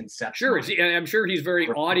notes in set. Sure, I'm sure he's very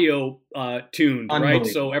audio tuned, right?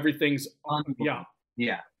 So everything's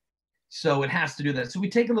yeah. So it has to do that. So we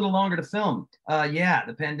take a little longer to film.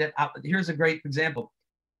 The pandemic. Here's a great example.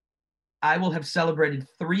 I will have celebrated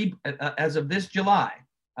 3 as of this July.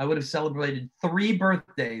 I would have celebrated 3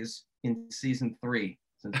 birthdays in season 3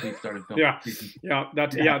 since we started filming.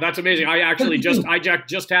 That's amazing. I actually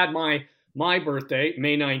just had my birthday,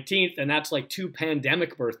 May 19th, and that's like 2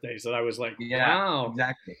 pandemic birthdays that I was like, wow.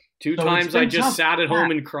 Exactly. 2 times I just sat at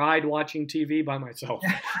home and cried watching TV by myself.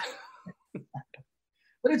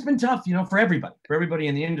 But it's been tough, for everybody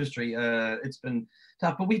in the industry. It's been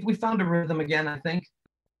tough, but we found a rhythm again, I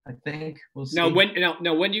think we'll see. Now,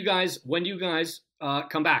 when do you guys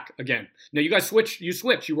come back again? Now, you guys switched.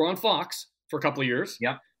 You were on Fox for a couple of years.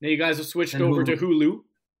 Yep. Now you guys have switched over to Hulu.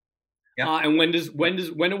 Yep. And when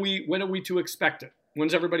are we to expect it?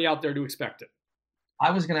 When's everybody out there to expect it?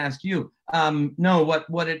 I was going to ask you. No,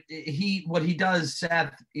 what he does,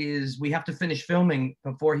 Seth, is we have to finish filming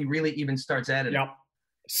before he really even starts editing. Yep.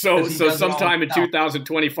 So sometime in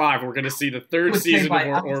 2025, we're going to see the 3rd season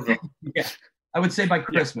of Orville. Yeah. I would say by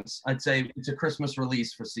Christmas. I'd say it's a Christmas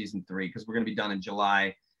release for season 3 because we're going to be done in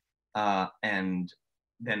July. And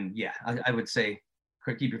then, I would say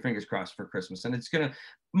keep your fingers crossed for Christmas. And it's going to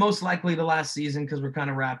most likely the last season because we're kind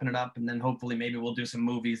of wrapping it up. And then hopefully maybe we'll do some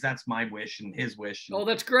movies. That's my wish and his wish. Oh,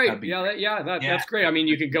 that's great. That's great. I mean,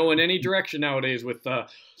 you can go in any direction nowadays with the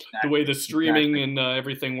way the streaming and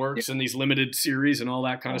everything works and these limited series and all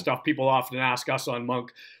that kind of stuff. People often ask us on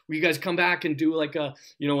Monk, will you guys come back and do like a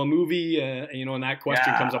movie, and that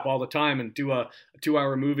question comes up all the time, and do a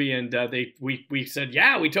 2-hour movie. And we said,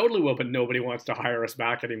 we totally will, but nobody wants to hire us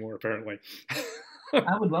back anymore, apparently.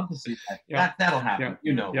 I would love to see that. That'll happen.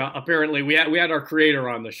 Yeah. Apparently, we had our creator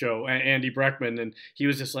on the show, Andy Breckman, and he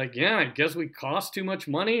was just like, I guess we cost too much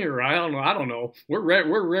money, or I don't know. We're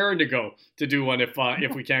raring to go to do one if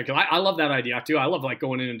we can. Cause I love that idea too. I love like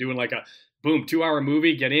going in and doing like a boom 2-hour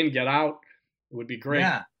movie, get in, get out. It would be great.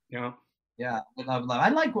 Yeah. I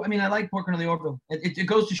like working on the Orville. It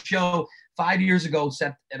goes to show. 5 years ago,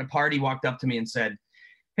 Seth at a party walked up to me and said,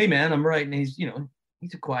 "Hey man, I'm writing."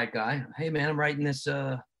 He's a quiet guy. "Hey man, I'm writing this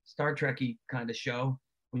Star Trek-y kind of show.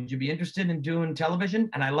 Would you be interested in doing television?"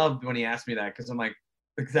 And I loved when he asked me that because I'm like,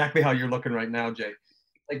 exactly how you're looking right now, Jay.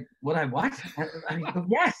 Like, what? I mean,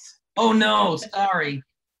 yes. Oh no, sorry.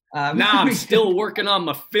 Now I'm still working on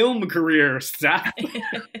my film career, Seth.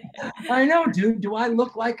 I know, dude. Do I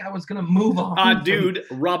look like I was gonna move on? Dude,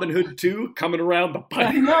 Robin Hood 2 coming around the pipe.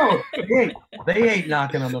 I know. They ain't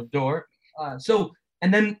knocking on the door.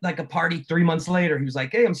 And then like a party 3 months later, he was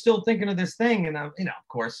like, "Hey, I'm still thinking of this thing." And of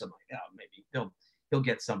course I'm like, maybe he'll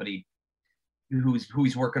get somebody who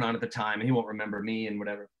he's working on at the time and he won't remember me and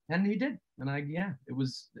whatever. And he did. And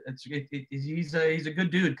he's a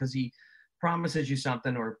good dude because he promises you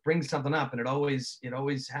something or brings something up and it always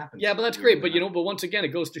happens. Yeah, but that's great. But but once again, it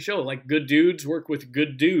goes to show like good dudes work with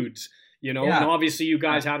good dudes. And obviously you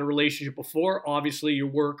guys had a relationship before. Obviously your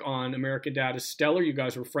work on American Dad is stellar. You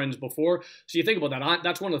guys were friends before. So you think about that.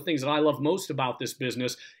 That's one of the things that I love most about this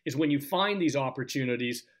business is when you find these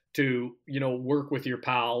opportunities to, work with your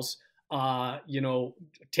pals,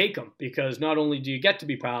 take them because not only do you get to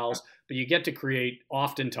be pals, but you get to create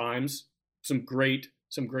oftentimes some great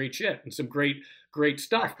some great shit and some great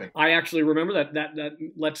stuff. Exactly. I actually remember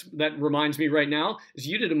that reminds me right now is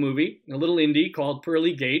you did a movie, a little indie called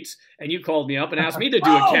Pearly Gates, and you called me up and asked me to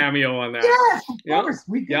do a cameo on that. Yes, of course.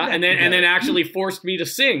 We did that and then actually forced me to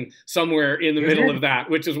sing somewhere in the middle of that,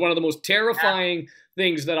 which is one of the most terrifying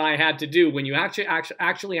things that I had to do when you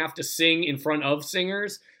actually have to sing in front of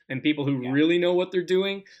singers and people who really know what they're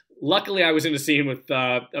doing. Luckily, I was in a scene with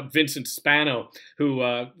Vincent Spano, who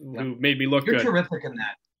made me look good. You're terrific in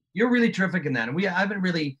that. You're really terrific in that. And I haven't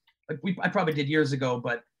really, I probably did years ago,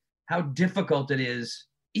 but how difficult it is,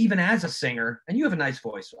 even as a singer. And you have a nice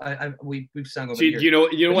voice. We've sung over the years. You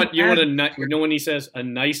know when he says a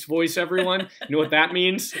nice voice, everyone, you know what that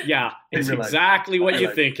means? Yeah, it's exactly what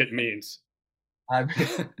you think it means.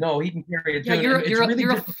 No, he can carry it. Yeah,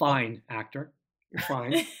 you're a fine actor. You're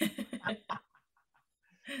fine.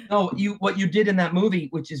 No, what you did in that movie,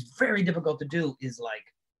 which is very difficult to do, is like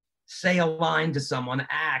say a line to someone,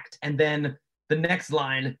 act, and then the next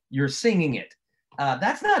line you're singing it.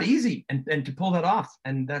 That's not easy, and to pull that off.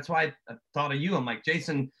 And that's why I thought of you. I'm like,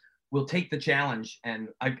 Jason will take the challenge. And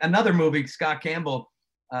another movie Scott Campbell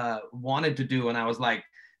wanted to do, and I was like,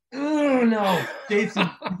 oh no, Jason,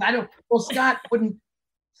 I don't. Well, Scott,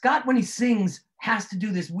 when he sings, has to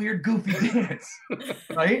do this weird, goofy dance,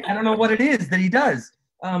 right? I don't know what it is that he does.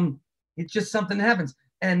 It's just something that happens.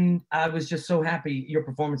 And I was just so happy. Your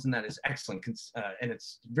performance in that is excellent. And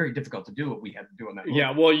it's very difficult to do what we had to do on that movie.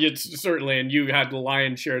 Yeah, well, it's certainly, and you had the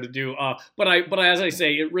lion's share to do. But as I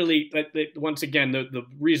say, it really, once again, the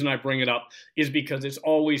reason I bring it up is because it's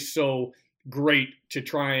always so great to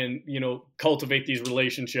try and, cultivate these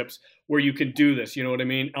relationships where you can do this. You know what I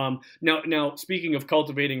mean? Now, speaking of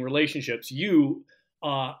cultivating relationships, you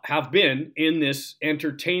have been in this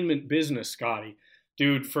entertainment business, Scotty.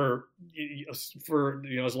 Dude, for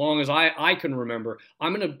as long as I can remember.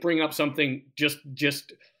 I'm going to bring up something just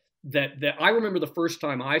that I remember the first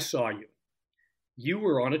time I saw you. You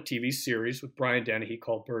were on a TV series with Brian Dennehy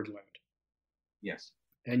called Birdland. Yes.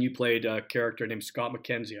 And you played a character named Scott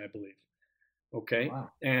McKenzie, I believe. Okay. Wow.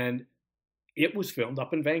 And it was filmed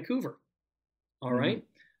up in Vancouver. All right.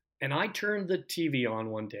 Mm-hmm. And I turned the TV on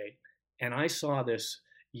one day and I saw this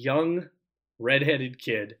young redheaded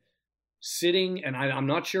kid sitting, and I'm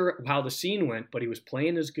not sure how the scene went, but he was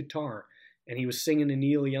playing his guitar and he was singing a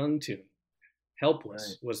Neil Young tune.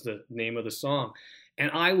 Helpless was the name of the song.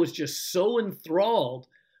 And I was just so enthralled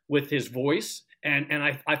with his voice. And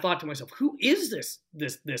I thought to myself, who is this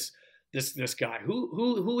guy?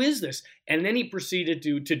 Who is this? And then he proceeded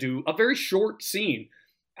to do a very short scene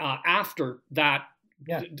after that.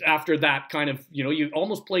 Yeah. After that kind of, you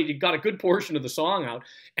almost played, you got a good portion of the song out.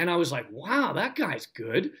 And I was like, wow, that guy's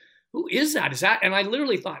good. Who is that? And I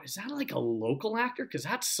literally thought, is that like a local actor? Because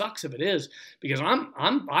that sucks if it is, because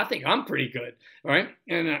I think I'm pretty good, right?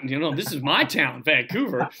 And this is my town,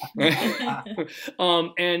 Vancouver,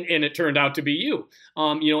 and it turned out to be you,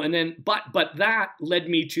 and then but that led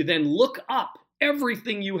me to then look up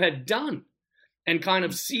everything you had done, and kind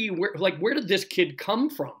of see where did this kid come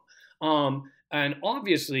from, and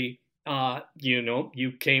obviously.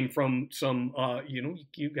 You came from some,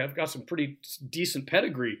 you have got some pretty decent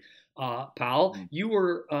pedigree, pal. You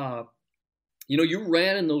were, you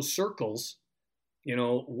ran in those circles,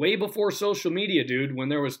 way before social media, dude, when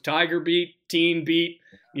there was Tiger Beat, Teen Beat,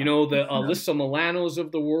 the Alyssa Milanos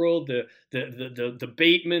of the world, the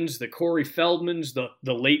Batemans, the Corey Feldmans,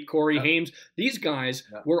 the late Corey Haim. These guys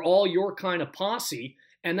were all your kind of posse.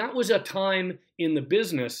 And that was a time in the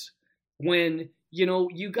business when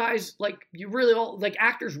you guys, you really all,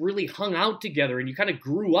 actors really hung out together and you kind of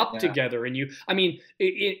grew up together. And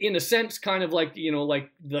in a sense, kind of like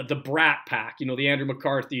the Brat Pack, the Andrew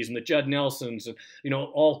McCarthys and the Judd Nelsons and,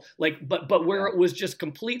 all but where it was just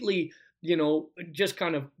completely, just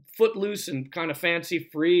kind of footloose and kind of fancy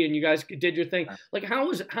free, and you guys did your thing. How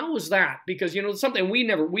was that? Because something we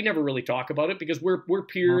never really talk about it, because we're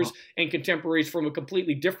peers and contemporaries from a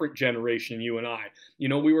completely different generation. You and I,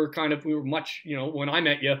 we were much, when I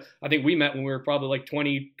met you, I think we met when we were probably like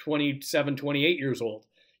 20, 27, 28 years old.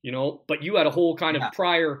 But you had a whole kind of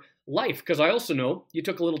prior life, because I also know you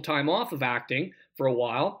took a little time off of acting for a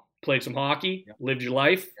while. Played some hockey, lived your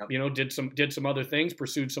life, did some other things,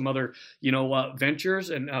 pursued some other,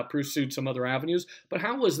 ventures, and pursued some other avenues. But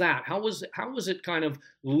how was that? How was it kind of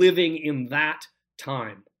living in that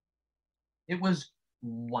time? It was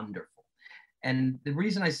wonderful. And the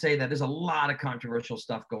reason I say that, there's a lot of controversial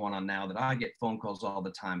stuff going on now that I get phone calls all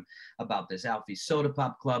the time about this Alfie's Soda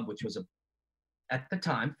Pop Club, which was at the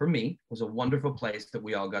time, for me, was a wonderful place that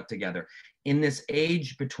we all got together. In this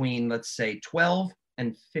age between, let's say, 12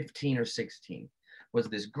 and 15 or 16 was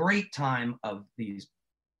this great time of these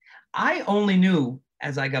I only knew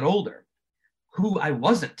as I got older who I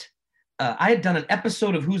wasn't. I had done an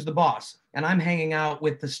episode of Who's the Boss, and I'm hanging out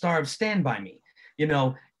with the star of Stand By Me,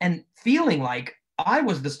 and feeling like I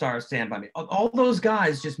was the star of Stand By Me. All those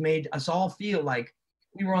guys just made us all feel like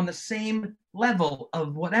we were on the same level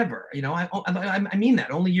of whatever. I mean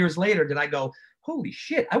that. Only years later did I go, holy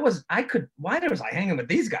shit, why was I hanging with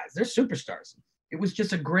these guys? They're superstars. It was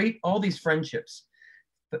just all these friendships,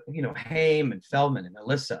 Haim and Feldman and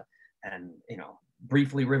Alyssa and,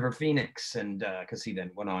 briefly River Phoenix, and because he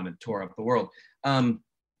then went on and tore up the world.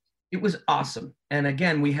 It was awesome. And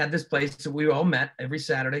again, we had this place that we all met every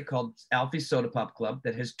Saturday called Alfie's Soda Pop Club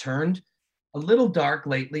that has turned a little dark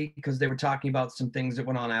lately because they were talking about some things that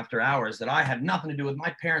went on after hours that I had nothing to do with.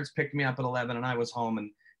 My parents picked me up at 11 and I was home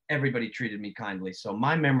and everybody treated me kindly. So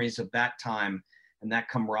my memories of that time and that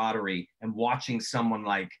camaraderie and watching someone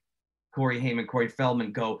like Corey Haim and Corey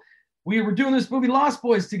Feldman go, we were doing this movie Lost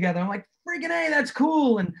Boys together. I'm like, freaking A, that's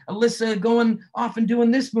cool. And Alyssa going off and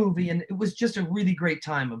doing this movie. And it was just a really great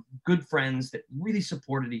time of good friends that really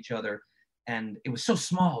supported each other. And it was so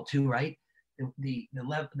small too, right? The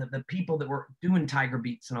people that were doing Tiger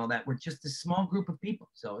Beats and all that were just a small group of people.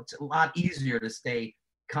 So it's a lot easier to stay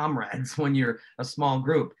comrades when you're a small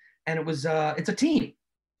group. And it's a team.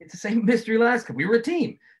 It's the same Mystery Alaska. We were a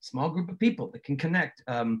team, small group of people that can connect.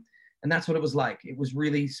 And that's what it was like. It was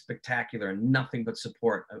really spectacular and nothing but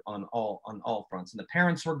support on all fronts. And the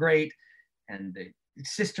parents were great, and the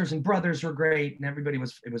sisters and brothers were great, and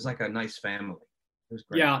it was like a nice family. It was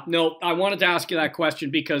great. Yeah, no, I wanted to ask you that question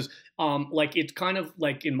because, it's kind of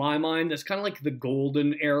like in my mind, that's kind of like the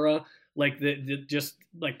golden era, like the just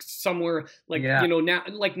like somewhere like now,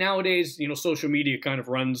 like nowadays, social media kind of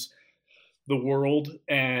runs the world,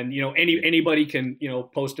 and anybody can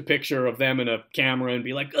post a picture of them in a camera and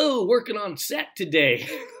be like, oh, working on set today,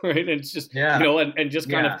 right? And it's just and just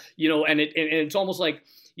kind of and it's almost like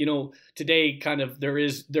today kind of there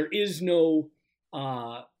is no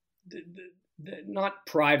not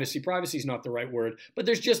privacy is not the right word, but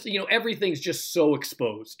there's just everything's just so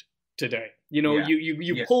exposed today.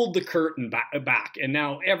 You pulled the curtain back, and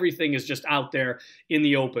now everything is just out there in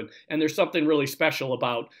the open. And there's something really special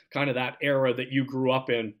about kind of that era that you grew up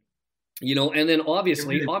in, and then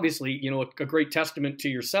obviously, a great testament to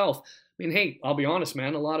yourself. I mean, hey, I'll be honest,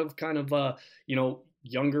 man, a lot of kind of,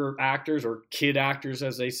 younger actors or kid actors,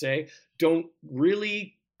 as they say, don't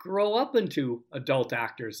really grow up into adult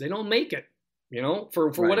actors. They don't make it, for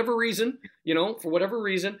whatever reason,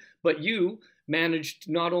 but you managed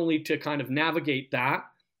not only to kind of navigate that,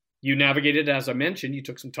 you navigated, as I mentioned, you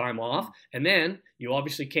took some time off, and then you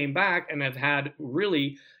obviously came back and have had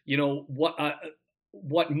really,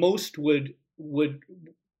 what most would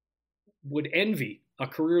envy, a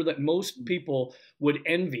career that most people would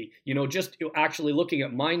envy. Just actually looking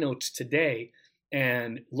at my notes today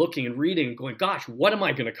and looking and reading and going, gosh, what am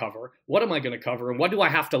I going to cover? What am I going to cover? And what do I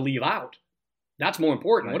have to leave out? That's more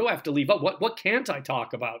important. Right. What do I have to leave out? What can't I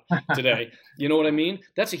talk about today? You know what I mean?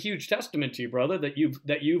 That's a huge testament to you, brother, that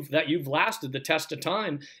you've lasted the test of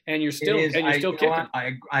time, and you're still kicking.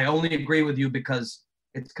 I only agree with you because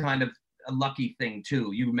it's kind of a lucky thing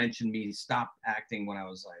too. You mentioned me stop acting when I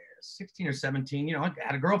was like 16 or 17. I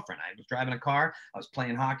had a girlfriend. I was driving a car. I was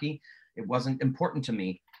playing hockey. It wasn't important to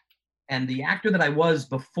me. And the actor that I was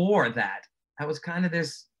before that, I was kind of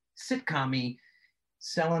this sitcom-y,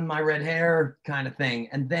 selling my red hair kind of thing.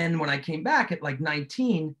 And then when I came back at like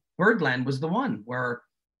 19, Birdland was the one where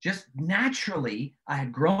just naturally I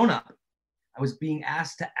had grown up. I was being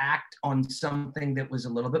asked to act on something that was a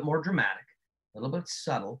little bit more dramatic, a little bit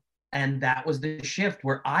subtle. And that was the shift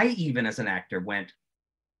where I, even as an actor, went,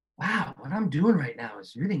 wow, what I'm doing right now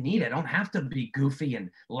is really neat. I don't have to be goofy and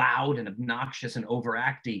loud and obnoxious and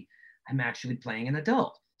overacty. I'm actually playing an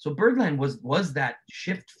adult. So Birdland was that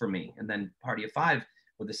shift for me. And then Party of Five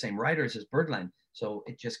were the same writers as Birdland. So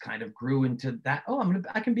it just kind of grew into that,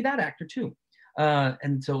 I can be that actor too.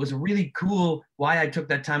 And so it was a really cool why I took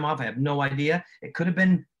that time off. I have no idea. It could have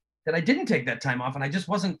been that I didn't take that time off and I just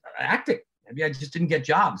wasn't acting. Maybe I just didn't get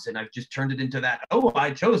jobs and I've just turned it into that,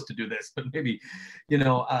 I chose to do this. But maybe,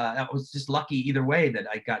 I was just lucky either way that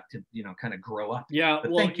I got to, kind of grow up. Yeah,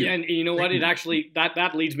 but well, and you know what? It actually,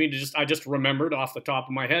 that leads me to I just remembered off the top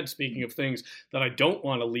of my head, speaking of things that I don't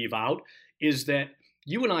want to leave out, is that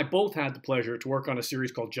you and I both had the pleasure to work on a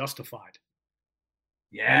series called Justified.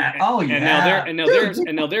 Yeah.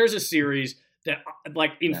 And now there's a series that,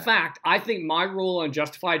 like, in fact, I think my role on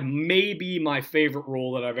Justified may be my favorite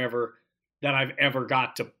role that I've ever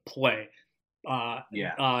got to play. As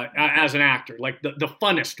an actor, like the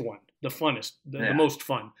funnest one, the most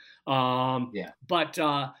fun. But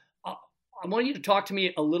I want you to talk to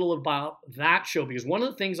me a little about that show, because one of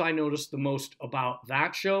the things I noticed the most about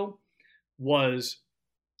that show was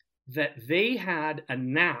that they had a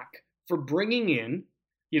knack for bringing in,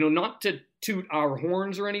 not to toot our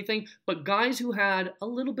horns or anything, but guys who had a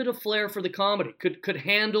little bit of flair for the comedy,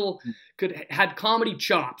 had comedy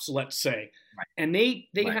chops, let's say. Right. And they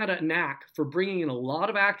Right. had a knack for bringing in a lot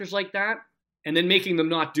of actors like that and then making them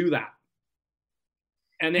not do that.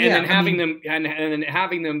 And then having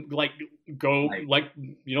them like go like,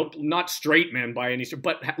 not straight men by any stretch,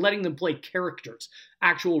 but letting them play characters,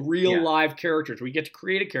 actual real live characters. We get to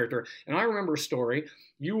create a character. And I remember a story.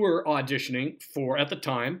 You were auditioning at the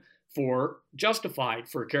time for Justified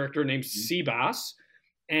for a character named Seabass.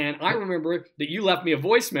 And I remember that you left me a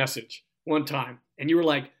voice message one time and you were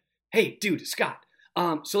like, "Hey dude, Scott,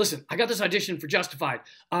 so listen, I got this audition for Justified.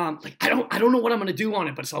 I don't know what I'm gonna do on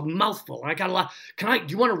it, but it's a mouthful. And I got a lot. Do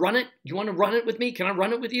you want to run it? Do you want to run it with me? Can I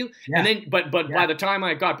run it with you?" Yeah. And then, but by the time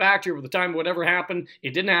I got back to you, by the time whatever happened,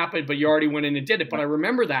 it didn't happen. But you already went in and did it. But I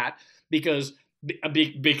remember that because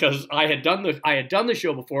I had done the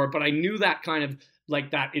show before, but I knew that kind of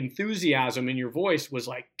like that enthusiasm in your voice was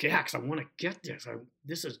like, yeah, 'cause I want to get this.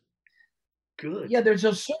 This is good. Yeah, there's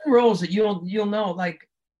those certain roles that you'll know, like.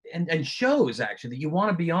 And shows actually that you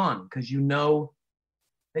want to be on because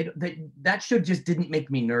that show just didn't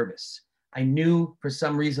make me nervous. I knew for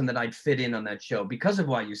some reason that I'd fit in on that show because of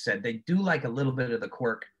what you said. They do like a little bit of the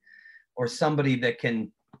quirk or somebody that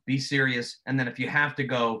can be serious. And then if you have to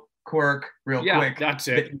go quirk real quick. That's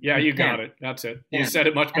it. Yeah, you got it. That's it. You said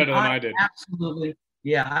it much better than I did. Absolutely.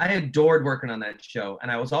 Yeah, I adored working on that show.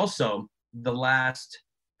 And I was also the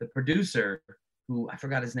producer who, I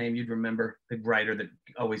forgot his name, you'd remember, the writer that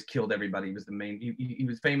always killed everybody. He was the main, he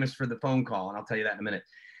was famous for the phone call, and I'll tell you that in a minute.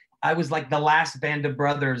 I was like the last Band of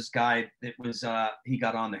Brothers guy that was, he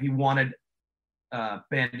got on there. He wanted all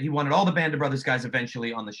the Band of Brothers guys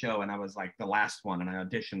eventually on the show, and I was like the last one, and I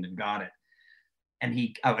auditioned and got it. And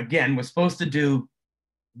he, again, was supposed to do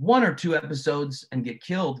 1 or 2 episodes and get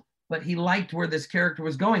killed, but he liked where this character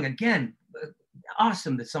was going. Again,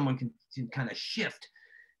 awesome that someone can kind of shift.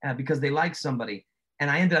 Because they like somebody. And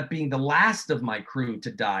I ended up being the last of my crew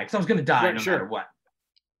to die because I was going to die no matter what.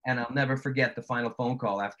 And I'll never forget the final phone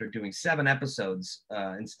call after doing 7 episodes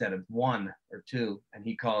instead of 1 or 2. And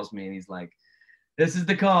he calls me and he's like, "This is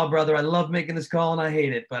the call, brother. I love making this call and I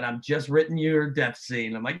hate it, but I'm just written your death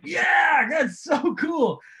scene." I'm like, "Yeah, that's so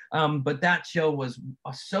cool." But that show was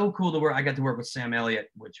so cool to work. I got to work with Sam Elliott,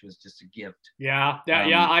 which was just a gift.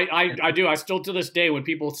 I do. I still to this day when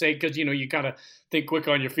people say, because you gotta think quick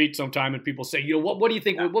on your feet sometime, and people say, what do you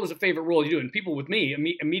think? What was a favorite role you do? And people with me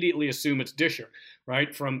immediately assume it's Disher,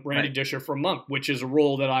 right? From Randy Disher from Monk, which is a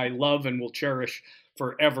role that I love and will cherish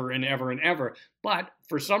forever and ever and ever. But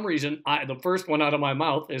for some reason, the first one out of my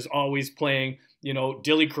mouth is always playing,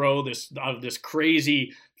 Dilly Crow, this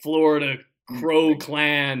crazy Florida Crow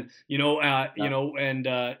clan, and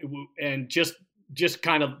just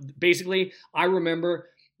kind of basically, I remember,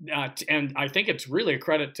 and I think it's really a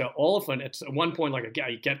credit to Oliphant. It's at one point like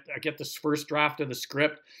I get this first draft of the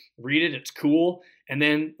script, read it, it's cool, and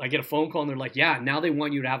then I get a phone call and they're like, "Yeah, now they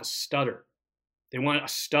want you to have a stutter. They want a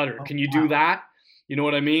stutter. Can you do that?" You know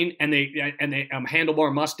what I mean? And they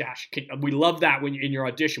handlebar mustache. We love that when in your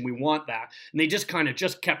audition. We want that. And they just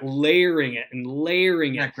kept layering it and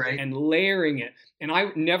layering it and layering it. And I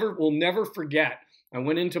will never forget. I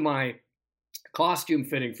went into my costume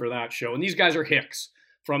fitting for that show, and these guys are Hicks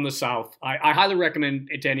from the South. I highly recommend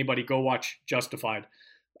it to anybody. Go watch Justified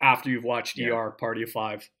after you've watched ER, Party of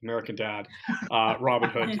Five, American Dad, Robin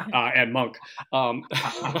Hood, and Monk. I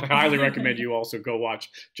highly recommend you also go watch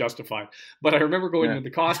Justified. But I remember going to the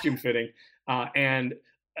costume fitting, and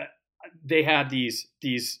they had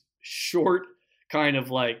these short kind of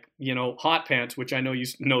like, hot pants, which I know you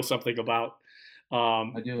know something about.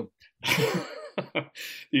 I do.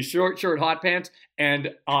 These short hot pants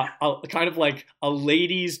and kind of like a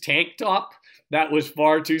lady's tank top that was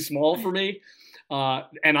far too small for me.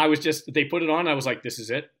 And I was they put it on. I was like, "This is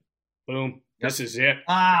it. Boom. This is it.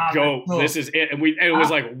 Go. Cool. This is it." And it was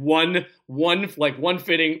like one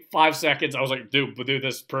fitting, 5 seconds. I was like, dude,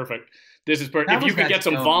 this is perfect. This is perfect. If you could get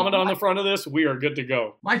some vomit on the front of this, we are good to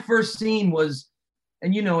go. My first scene was,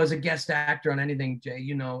 and as a guest actor on anything,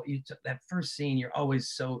 Jay, that first scene, you're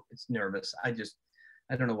always it's nervous. I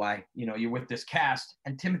don't know why, you're with this cast,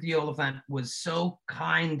 and Timothy Oliphant was so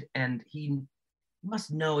kind, and he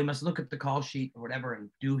must look at the call sheet or whatever and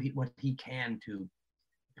do what he can to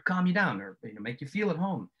calm you down or make you feel at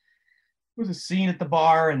home. There was a scene at the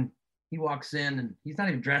bar and he walks in and he's not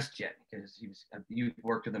even dressed yet because you've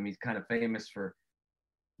worked with him. He's kind of famous for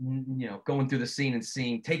going through the scene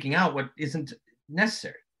and taking out what isn't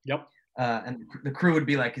necessary. Yep. And the crew would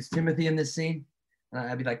be like, "Is Timothy in this scene?" And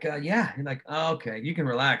I'd be like, "Yeah." And like, "Oh, okay, you can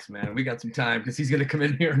relax, man. We got some time because he's gonna come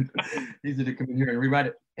in here and rewrite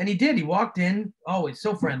it." And he did. He walked in, always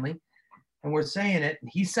so friendly, and we're saying it. And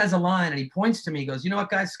he says a line, and he points to me. He goes, "You know what,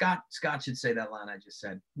 guys? Scott should say that line I just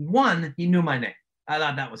said." One, he knew my name. I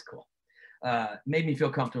thought that was cool. Made me feel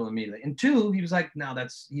comfortable immediately. And two, he was like, "No,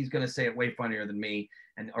 he's gonna say it way funnier than me."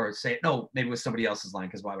 Or say, no, maybe it was somebody else's line,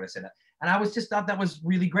 because why would I say that? And I was just thought that was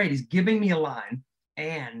really great. He's giving me a line,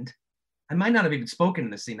 and I might not have even spoken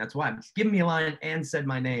in the scene. That's why. He's giving me a line and said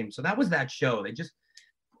my name. So that was that show. They just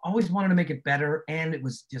always wanted to make it better, and it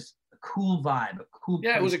was just a cool vibe, a cool.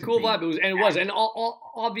 Yeah, it was a cool vibe. It was, and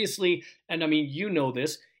obviously, and I mean,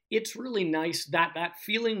 this. It's really nice that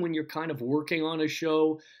feeling when you're kind of working on a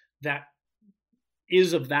show that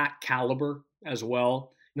is of that caliber as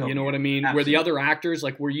well. No, you know what I mean? Absolutely. Where the other actors,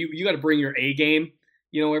 like, where you got to bring your A game,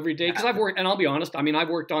 every day. Because I've worked, and I'll be honest, I mean, I've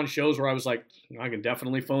worked on shows where I was like, I can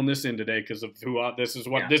definitely phone this in today because of this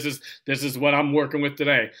is what I'm working with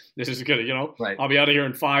today. This is good, Right. I'll be out of here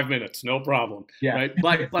in 5 minutes, no problem. Yeah. Right.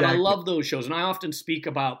 But exactly. But I love those shows, and I often speak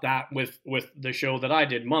about that with the show that I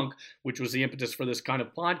did, Monk, which was the impetus for this kind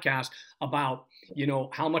of podcast, about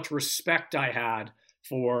how much respect I had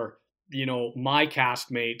for my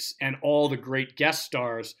castmates and all the great guest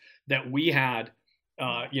stars that we had,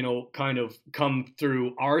 kind of come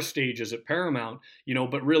through our stages at Paramount,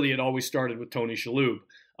 but really it always started with Tony Shalhoub,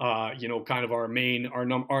 kind of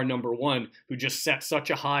our number one, who just set such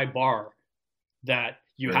a high bar that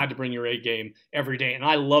you had to bring your A game every day. And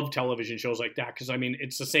I love television shows like that because, I mean,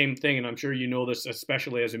 it's the same thing. And I'm sure you know this,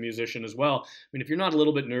 especially as a musician as well. I mean, if you're not a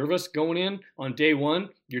little bit nervous going in on day one,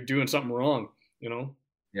 you're doing something wrong,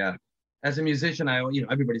 Yeah. As a musician,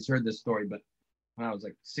 everybody's heard this story, but when I was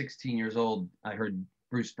like 16 years old, I heard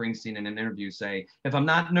Bruce Springsteen in an interview say, "If I'm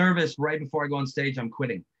not nervous right before I go on stage, I'm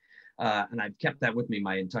quitting." And I've kept that with me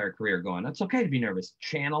my entire career, going, "That's okay to be nervous.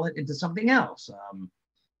 Channel it into something else,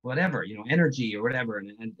 whatever, energy or whatever."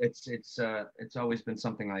 And it's always been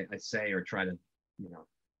something I say or try to,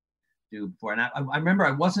 do before. And I remember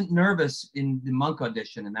I wasn't nervous in the Monk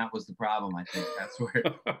audition, and that was the problem. I think that's where.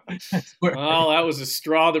 Well, that was a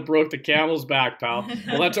straw that broke the camel's back, pal.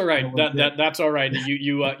 Well, that's all right. That's all right.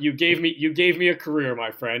 You gave me a career,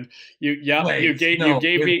 my friend. You gave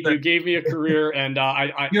me a career, and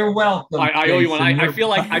I you're welcome. I owe you one. I feel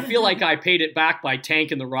like I paid it back by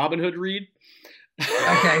tanking the Robin Hood read.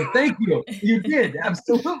 Okay, thank you. You did,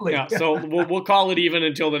 absolutely. Yeah, so we'll call it even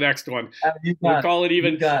until the next one. We'll call it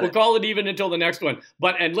even until the next one.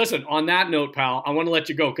 And listen, on that note, pal, I want to let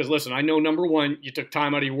you go because listen, I know number one, you took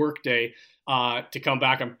time out of your work day to come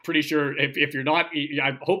back. I'm pretty sure if you're not,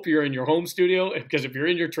 I hope you're in your home studio, because if you're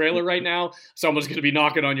in your trailer right now, someone's going to be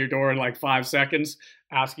knocking on your door in like 5 seconds.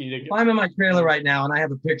 Asking you to I'm in my trailer right now, and I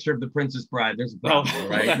have a picture of the Princess Bride. There's a problem,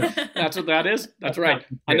 right? That's what that is? That's right.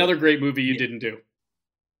 Another great movie you didn't do.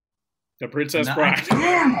 The Princess Bride.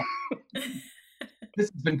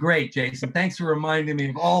 This has been great, Jason. Thanks for reminding me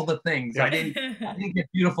of all the things. Yeah. I didn't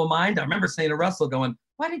get Beautiful Mind. I remember saying to Russell, going,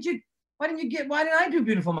 why didn't I do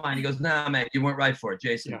Beautiful Mind? He goes, "Nah, man, you weren't right for it.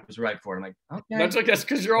 Jason was right for it." I'm like, okay. That's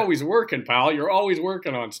because you're always working, pal. You're always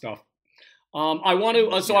working on stuff. I want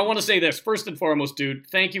to say this first and foremost, dude.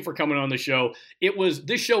 Thank you for coming on the show.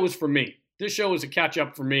 This show was for me. This show was a catch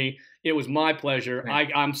up for me. It was my pleasure.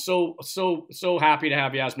 I'm so happy to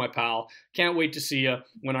have you as my pal. Can't wait to see you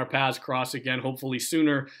when our paths cross again. Hopefully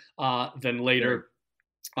sooner than later.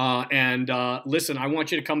 Listen, I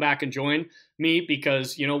want you to come back and join me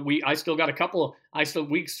because I got a couple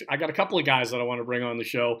of guys that I want to bring on the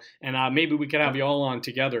show, and maybe we could have you all on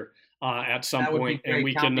together at some point, and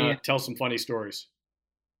we can tell some funny stories.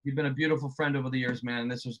 You've been a beautiful friend over the years, man.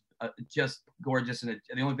 This was just gorgeous. And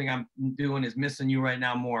the only thing I'm doing is missing you right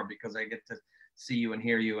now more because I get to see you and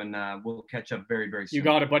hear you. And we'll catch up very, very soon. You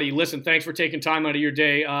got it, buddy. Listen, thanks for taking time out of your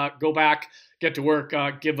day. Go back, get to work,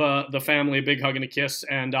 give the family a big hug and a kiss.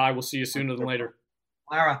 And I will see you sooner than later.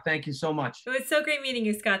 Lara, thank you so much. It was so great meeting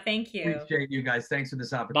you, Scott. Thank you. Appreciate you guys. Thanks for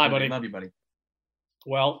this opportunity. Bye, buddy. Love you, buddy.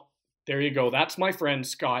 Well, there you go. That's my friend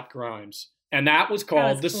Scott Grimes. And that was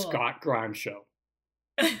called The Scott Grimes Show.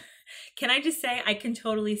 Can I just say, I can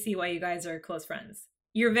totally see why you guys are close friends.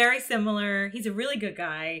 You're very similar. He's a really good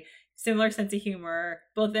guy, similar sense of humor,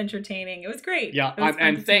 both entertaining. It was great. Yeah, It was fun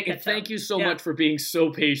and to see catch thank up. you so Yeah. much for being so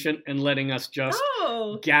patient and letting us just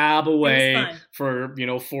Oh, gab away fun. for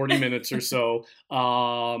 40 minutes or so.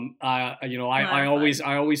 I Lot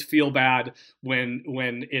of always feel bad when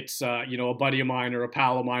it's a buddy of mine or a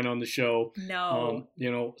pal of mine on the show. No.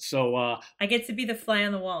 So I get to be the fly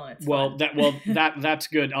on the wall. And it's well fun. that's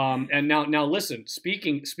good. And now listen.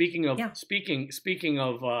 Speaking of Yeah. speaking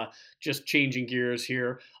of just changing gears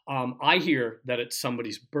here. I hear that it's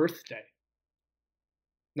somebody's birthday.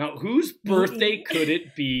 Now, whose birthday Maybe. could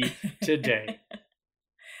it be today?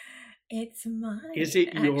 It's mine. Is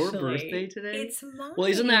it your actually. birthday today? It's mine. Well,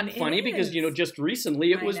 isn't that funny? It Because is. just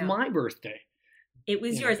recently it I was know. my birthday. It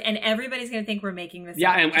was you yours, and everybody's gonna think we're making this.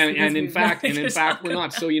 Yeah, up just and because in we've fact knocked it off. we're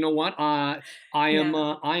not. So you know what? I am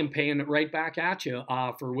Yeah. I am paying it right back at you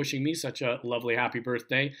for wishing me such a lovely happy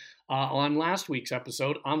birthday. On last week's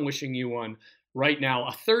episode, I'm wishing you one right now,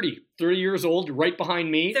 a 30 years old, right behind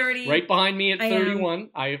me. 30. Right behind me at I am 31.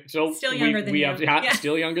 still younger than we you. have Yeah.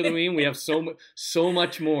 still younger than me, and we have so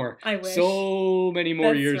much more. I wish. So many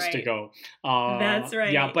more That's years to right. go. That's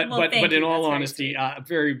right. Yeah, but Well, thank in you. all That's very honesty, sweet.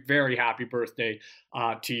 very very happy birthday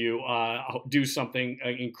to you. Do something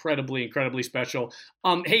incredibly special.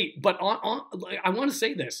 Hey, but I want to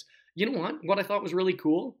say this. You know what? What I thought was really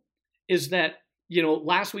cool is that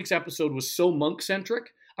last week's episode was so monk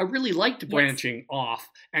centric. I really liked branching off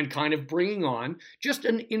and kind of bringing on just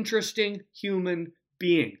an interesting human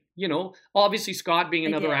being. Obviously Scott being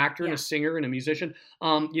another actor and a singer and a musician.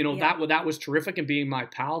 That was terrific, and being my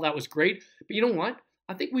pal, that was great. But you know what?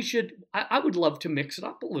 I think we should. I would love to mix it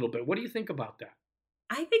up a little bit. What do you think about that?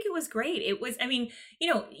 I think it was great. It was, I mean,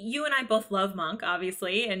 you and I both love Monk,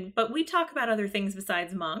 obviously, but we talk about other things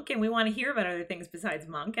besides Monk, and we want to hear about other things besides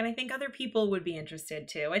Monk, and I think other people would be interested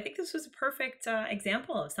too. I think this was a perfect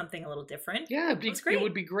example of something a little different. Yeah, it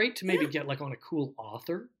would be great to maybe get like on a cool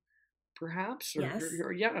author, perhaps, or I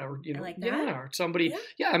like that. or somebody.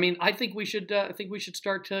 Yeah. I mean, I think we should. I think we should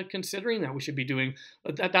start considering that. We should be doing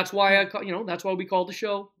that. That's why that's why we call the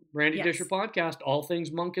show Randy Disher Podcast, All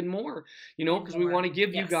Things Monk and More, because we want to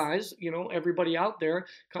give you guys, everybody out there,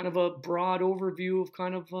 kind of a broad overview of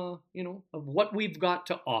kind of, of what we've got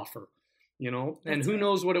to offer, and who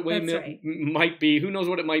knows what it might be. Who knows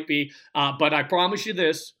what it might be. But I promise you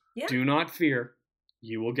this, do not fear.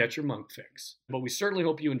 You will get your monk fix. But we certainly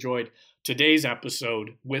hope you enjoyed today's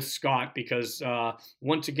episode with Scott, because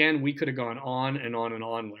once again, we could have gone on and on and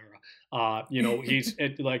on, Lara. He's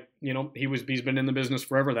he's been in the business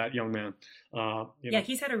forever, that young man.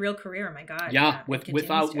 He's had a real career. My God. Yeah,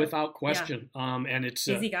 without question. And it's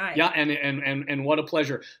easy guy. Yeah, and what a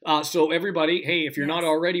pleasure. So everybody, hey, if you're not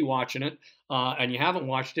already watching it and you haven't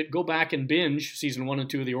watched it, go back and binge season 1 and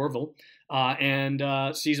 2 of the Orville.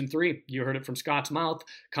 And season 3, you heard it from Scott's mouth,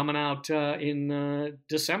 coming out in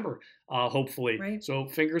December, hopefully. Right. So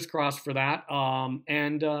fingers crossed for that.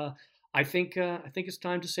 I think it's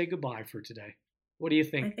time to say goodbye for today. What do you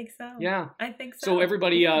think? I think so. Yeah. I think so. So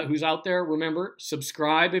everybody who's out there, remember,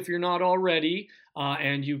 subscribe if you're not already,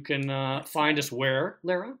 and you can find us where,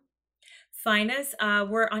 Lara? Find us.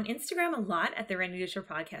 We're on Instagram a lot at the Randy Disher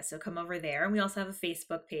Podcast, so come over there. And we also have a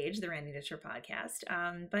Facebook page, the Randy Disher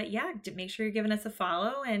Podcast. But yeah, make sure you're giving us a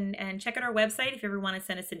follow, and check out our website if you ever want to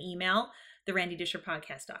send us an email,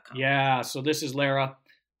 therandydisherpodcast.com. Yeah, so this is Lara.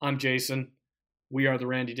 I'm Jason. We are the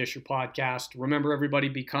Randy Disher Podcast. Remember, everybody,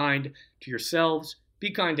 be kind to yourselves,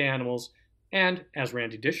 be kind to animals, and as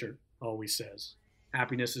Randy Disher always says,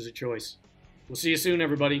 happiness is a choice. We'll see you soon,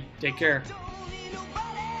 everybody. Take care.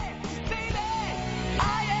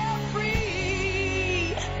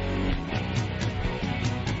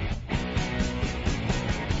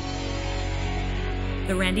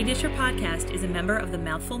 The Randy Disher Podcast is a member of the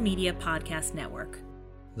Mouthful Media Podcast Network.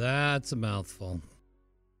 That's a mouthful.